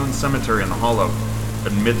unknown cemetery in the hollow,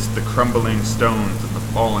 amidst the crumbling stones and the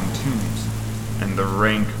fallen tombs, and the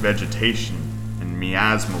rank vegetation and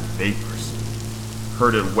miasmal vapors.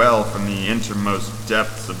 Heard it well from the innermost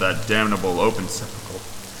depths of that damnable open sepulchre,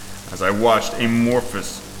 as I watched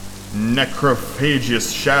amorphous,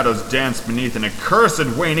 necrophagous shadows dance beneath an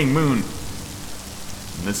accursed waning moon.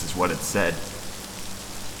 And this is what it said.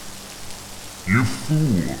 You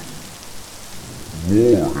fool!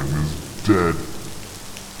 Warren is dead.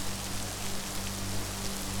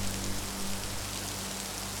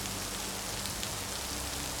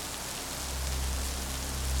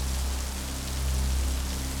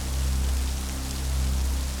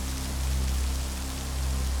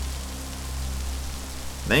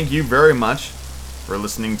 Thank you very much for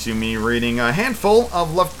listening to me reading a handful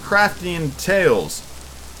of Lovecraftian tales,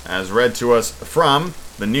 as read to us from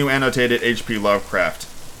the new annotated H.P. Lovecraft,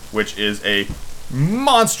 which is a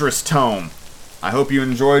monstrous tome. I hope you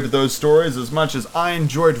enjoyed those stories as much as I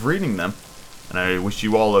enjoyed reading them, and I wish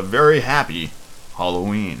you all a very happy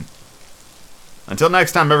Halloween. Until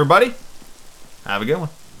next time, everybody, have a good one.